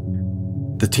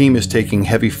 The team is taking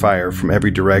heavy fire from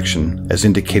every direction, as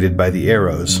indicated by the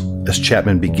arrows, as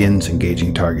Chapman begins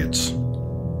engaging targets.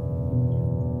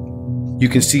 You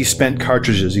can see spent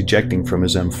cartridges ejecting from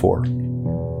his M4.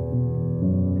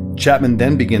 Chapman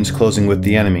then begins closing with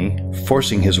the enemy,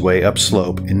 forcing his way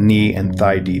upslope in knee and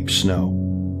thigh-deep snow.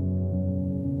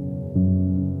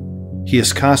 He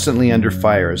is constantly under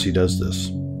fire as he does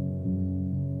this.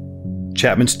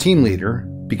 Chapman's team leader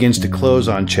begins to close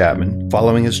on Chapman,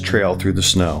 following his trail through the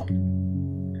snow.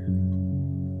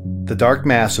 The dark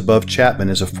mass above Chapman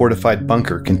is a fortified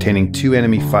bunker containing 2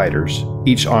 enemy fighters,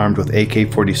 each armed with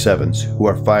AK-47s, who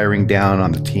are firing down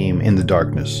on the team in the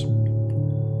darkness.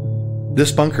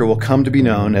 This bunker will come to be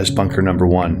known as Bunker Number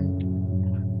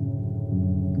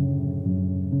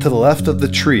 1. To the left of the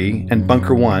tree and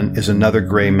Bunker 1 is another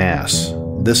gray mass.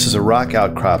 This is a rock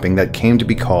outcropping that came to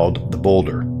be called the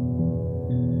Boulder.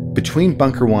 Between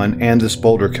Bunker 1 and this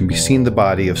boulder can be seen the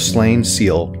body of slain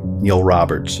SEAL Neil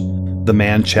Roberts, the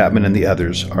man Chapman and the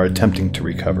others are attempting to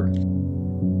recover.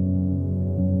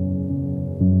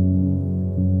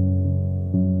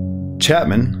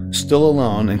 Chapman, still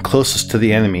alone and closest to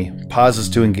the enemy, pauses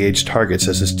to engage targets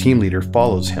as his team leader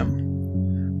follows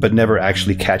him, but never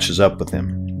actually catches up with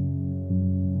him.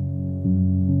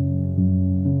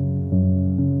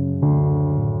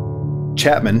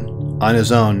 Chapman, on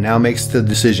his own, now makes the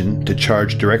decision to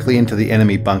charge directly into the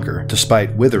enemy bunker,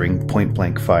 despite withering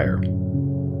point-blank fire.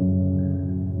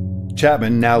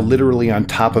 Chapman, now literally on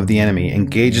top of the enemy,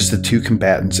 engages the two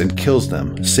combatants and kills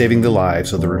them, saving the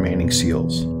lives of the remaining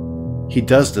SEALs. He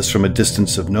does this from a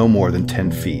distance of no more than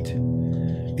 10 feet.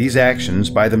 These actions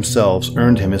by themselves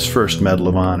earned him his first Medal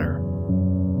of Honor.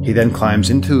 He then climbs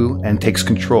into and takes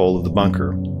control of the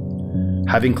bunker.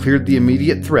 Having cleared the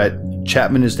immediate threat,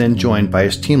 Chapman is then joined by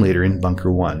his team leader in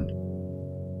Bunker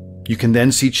 1. You can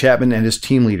then see Chapman and his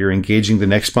team leader engaging the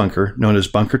next bunker, known as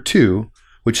Bunker 2,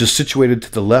 which is situated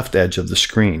to the left edge of the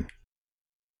screen.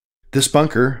 This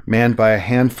bunker, manned by a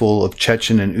handful of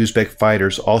Chechen and Uzbek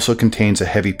fighters, also contains a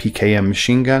heavy PKM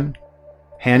machine gun,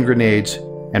 hand grenades,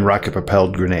 and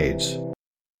rocket-propelled grenades.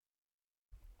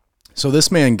 So this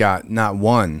man got not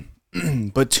one,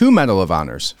 but 2 Medal of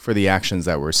Honors for the actions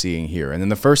that we're seeing here. And then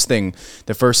the first scene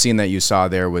that you saw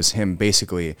there was him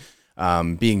basically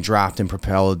being dropped and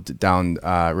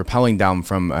rappelling down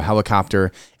from a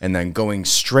helicopter and then going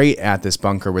straight at this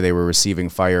bunker where they were receiving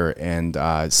fire and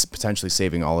potentially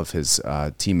saving all of his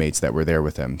teammates that were there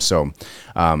with him. So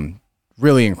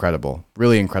really incredible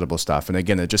stuff. And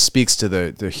again, it just speaks to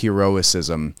the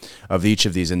heroicism of each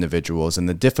of these individuals and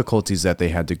the difficulties that they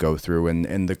had to go through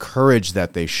and the courage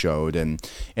that they showed. And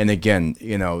again,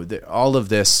 all of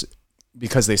this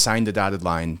because they signed a dotted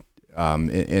line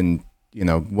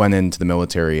went into the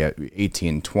military at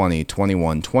 18, 20,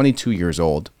 21, 22 years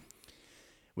old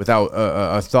without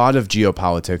a thought of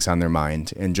geopolitics on their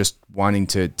mind and just wanting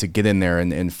to get in there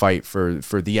and fight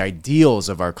for the ideals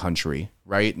of our country,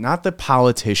 right? Not the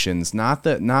politicians, not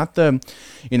the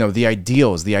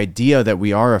ideals, the idea that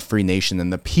we are a free nation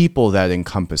and the people that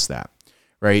encompass that,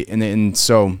 right? And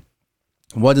so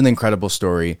what an incredible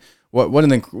story. What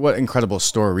incredible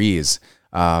stories.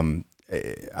 I'm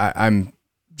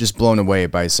just blown away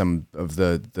by some of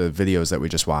the videos that we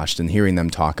just watched and hearing them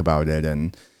talk about it.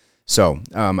 And so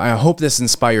I hope this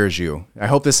inspires you. I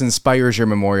hope this inspires your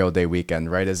Memorial Day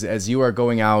weekend, right? As you are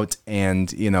going out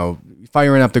and,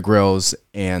 firing up the grills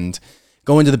and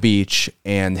going to the beach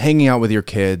and hanging out with your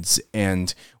kids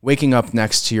and waking up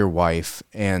next to your wife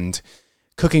and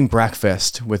cooking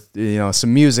breakfast with,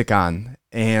 some music on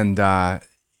and,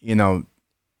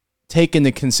 take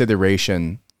into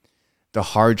consideration the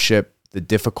hardship, the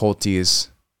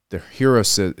difficulties, the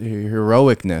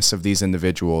heroicness of these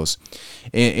individuals.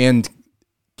 And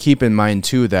keep in mind,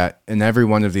 too, that in every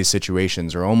one of these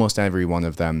situations, or almost every one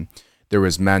of them, there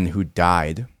was men who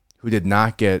died, who did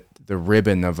not get the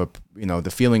ribbon of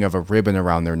the feeling of a ribbon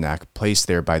around their neck placed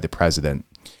there by the president.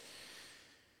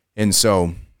 And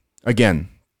so, again,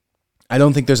 I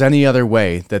don't think there's any other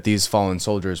way that these fallen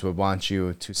soldiers would want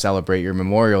you to celebrate your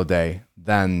Memorial Day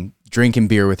than drinking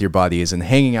beer with your buddies and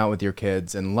hanging out with your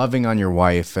kids and loving on your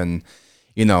wife and,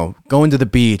 going to the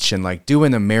beach and like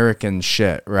doing American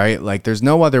shit, right? Like there's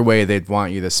no other way they'd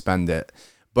want you to spend it.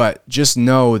 But just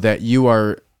know that you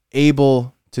are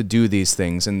able to do these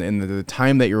things. And the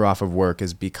time that you're off of work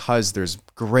is because there's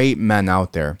great men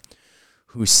out there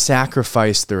who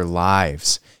sacrificed their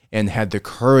lives and had the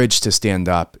courage to stand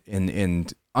up in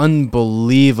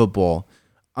unbelievable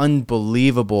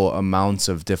amounts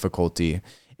of difficulty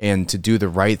and to do the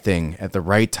right thing at the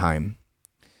right time.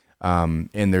 And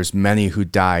there's many who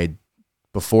died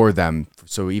before them,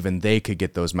 so even they could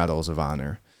get those medals of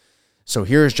honor. So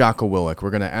here's Jocko Willink.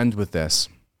 We're going to end with this.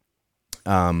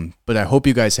 But I hope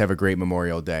you guys have a great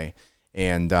Memorial Day.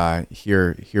 And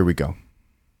here we go.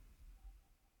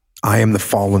 I am the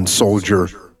fallen soldier,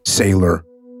 sailor,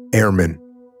 airman,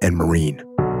 and Marine.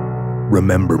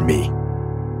 Remember me.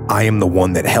 I am the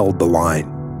one that held the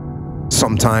line.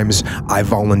 Sometimes I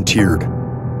volunteered.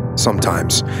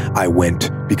 Sometimes I went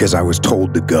because I was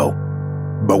told to go.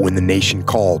 But when the nation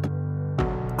called,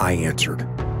 I answered.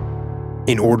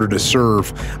 In order to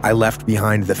serve, I left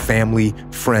behind the family,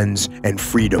 friends, and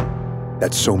freedom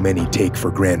that so many take for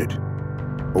granted.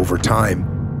 Over time,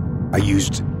 I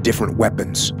used different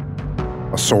weapons: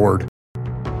 a sword,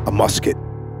 a musket,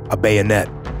 a bayonet,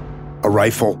 a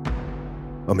rifle,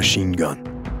 a machine gun.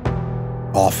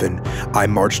 Often, I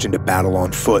marched into battle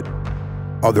on foot.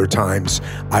 Other times,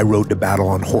 I rode to battle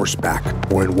on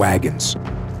horseback or in wagons,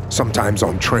 sometimes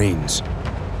on trains.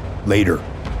 Later,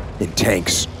 in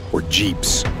tanks or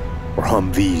jeeps or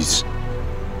Humvees.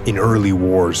 In early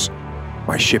wars,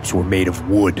 my ships were made of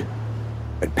wood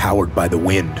and powered by the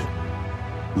wind.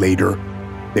 Later,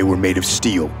 they were made of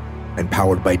steel and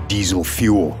powered by diesel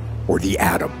fuel or the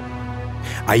atom.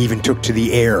 I even took to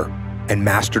the air and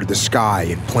mastered the sky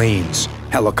in planes,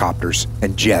 helicopters,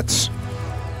 and jets.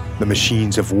 The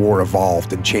machines of war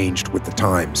evolved and changed with the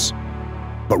times.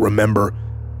 But remember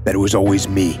that it was always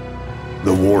me,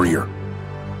 the warrior,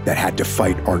 that had to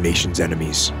fight our nation's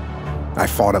enemies. I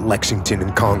fought at Lexington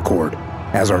and Concord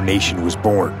as our nation was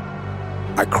born.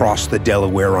 I crossed the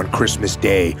Delaware on Christmas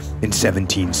Day in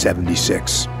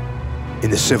 1776. In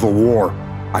the Civil War,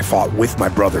 I fought with my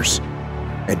brothers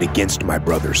and against my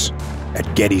brothers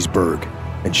at Gettysburg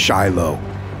and Shiloh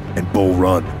and Bull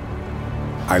Run.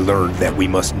 I learned that we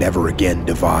must never again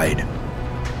divide.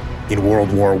 In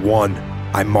World War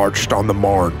I, I marched on the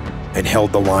Marne and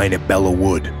held the line at Belleau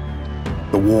Wood.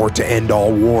 The war to end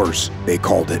all wars, they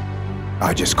called it.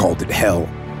 I just called it hell.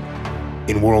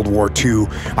 In World War II,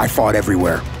 I fought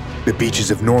everywhere. The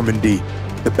beaches of Normandy,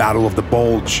 the Battle of the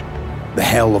Bulge, the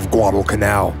hell of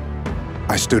Guadalcanal.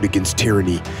 I stood against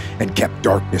tyranny and kept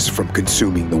darkness from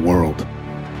consuming the world.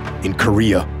 In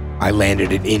Korea, I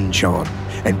landed at Incheon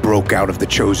and broke out of the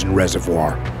Chosin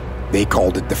Reservoir. They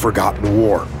called it the Forgotten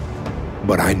War,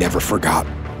 but I never forgot.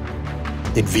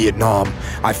 In Vietnam,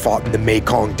 I fought in the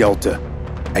Mekong Delta,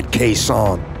 at Khe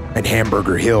Sanh and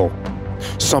Hamburger Hill.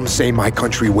 Some say my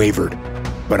country wavered,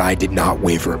 but I did not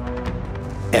waver.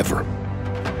 Ever.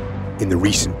 In the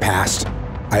recent past,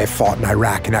 I have fought in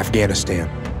Iraq and Afghanistan,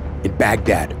 in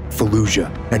Baghdad, Fallujah,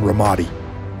 and Ramadi,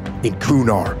 in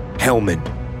Kunar, Helmand,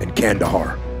 and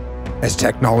Kandahar. As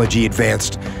technology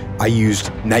advanced, I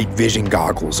used night vision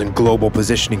goggles and global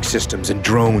positioning systems and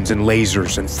drones and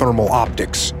lasers and thermal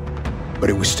optics. But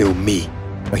it was still me,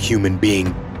 a human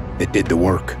being, that did the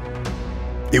work.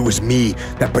 It was me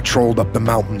that patrolled up the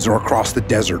mountains or across the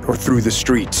desert or through the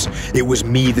streets. It was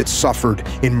me that suffered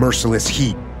in merciless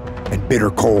heat and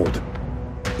bitter cold.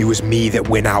 It was me that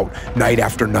went out night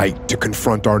after night to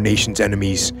confront our nation's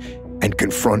enemies and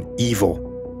confront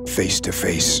evil face to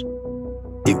face.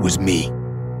 It was me.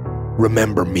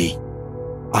 Remember me.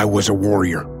 I was a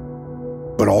warrior.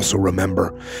 But also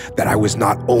remember that I was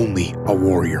not only a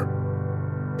warrior.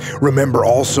 Remember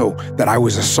also that I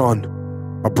was a son,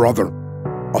 a brother,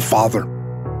 a father.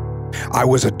 I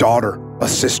was a daughter, a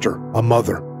sister, a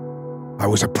mother. I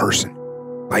was a person,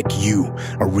 like you,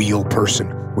 a real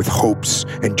person with hopes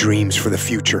and dreams for the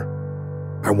future.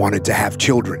 I wanted to have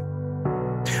children.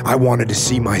 I wanted to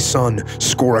see my son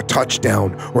score a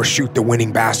touchdown or shoot the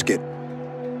winning basket.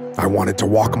 I wanted to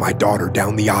walk my daughter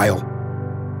down the aisle.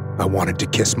 I wanted to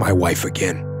kiss my wife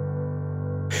again.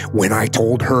 When I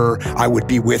told her I would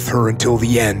be with her until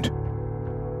the end,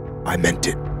 I meant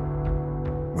it.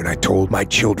 When I told my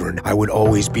children I would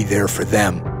always be there for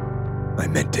them, I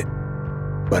meant it.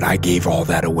 But I gave all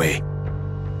that away.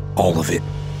 All of it.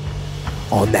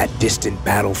 On that distant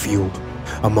battlefield,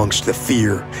 amongst the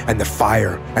fear and the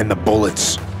fire and the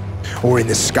bullets, or in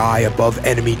the sky above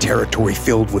enemy territory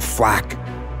filled with flak,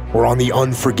 or on the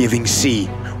unforgiving sea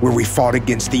where we fought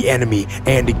against the enemy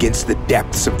and against the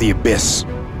depths of the abyss.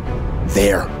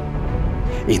 There,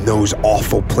 in those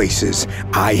awful places,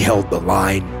 I held the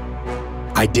line.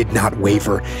 I did not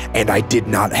waver, and I did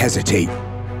not hesitate.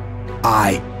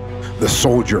 I, the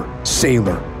soldier,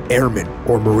 sailor, airman,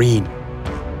 or marine,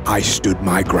 I stood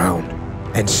my ground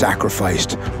and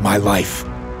sacrificed my life,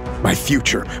 my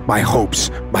future, my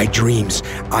hopes, my dreams.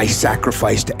 I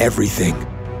sacrificed everything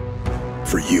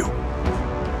for you.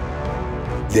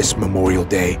 This Memorial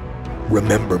Day,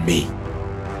 remember me,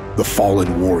 the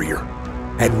fallen warrior,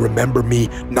 and remember me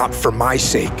not for my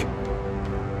sake,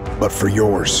 but for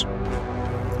yours.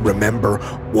 Remember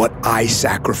what I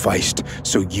sacrificed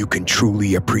so you can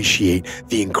truly appreciate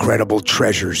the incredible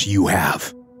treasures you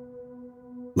have.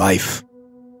 Life,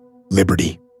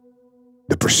 liberty,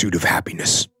 the pursuit of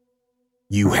happiness.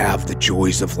 You have the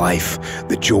joys of life,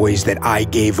 the joys that I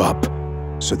gave up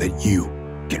so that you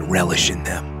can relish in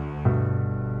them.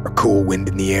 A cool wind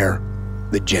in the air,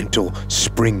 the gentle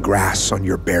spring grass on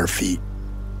your bare feet,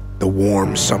 the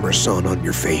warm summer sun on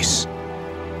your face,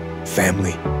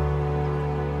 family,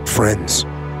 friends,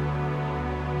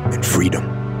 and freedom.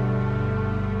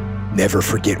 Never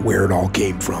forget where it all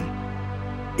came from.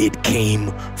 It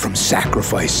came from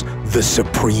sacrifice, the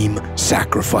supreme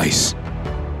sacrifice.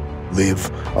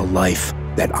 Live a life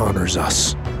that honors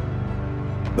us,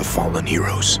 the fallen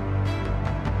heroes.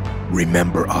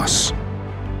 remember us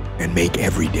and make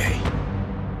every day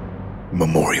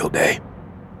Memorial Day.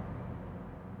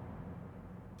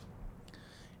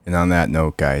 And on that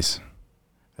note, guys,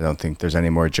 I don't think there's any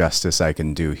more justice I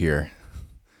can do here.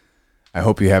 I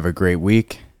hope you have a great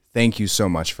week. Thank you so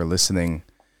much for listening,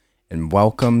 and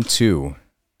welcome to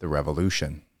the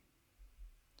revolution.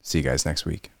 See you guys next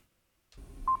week.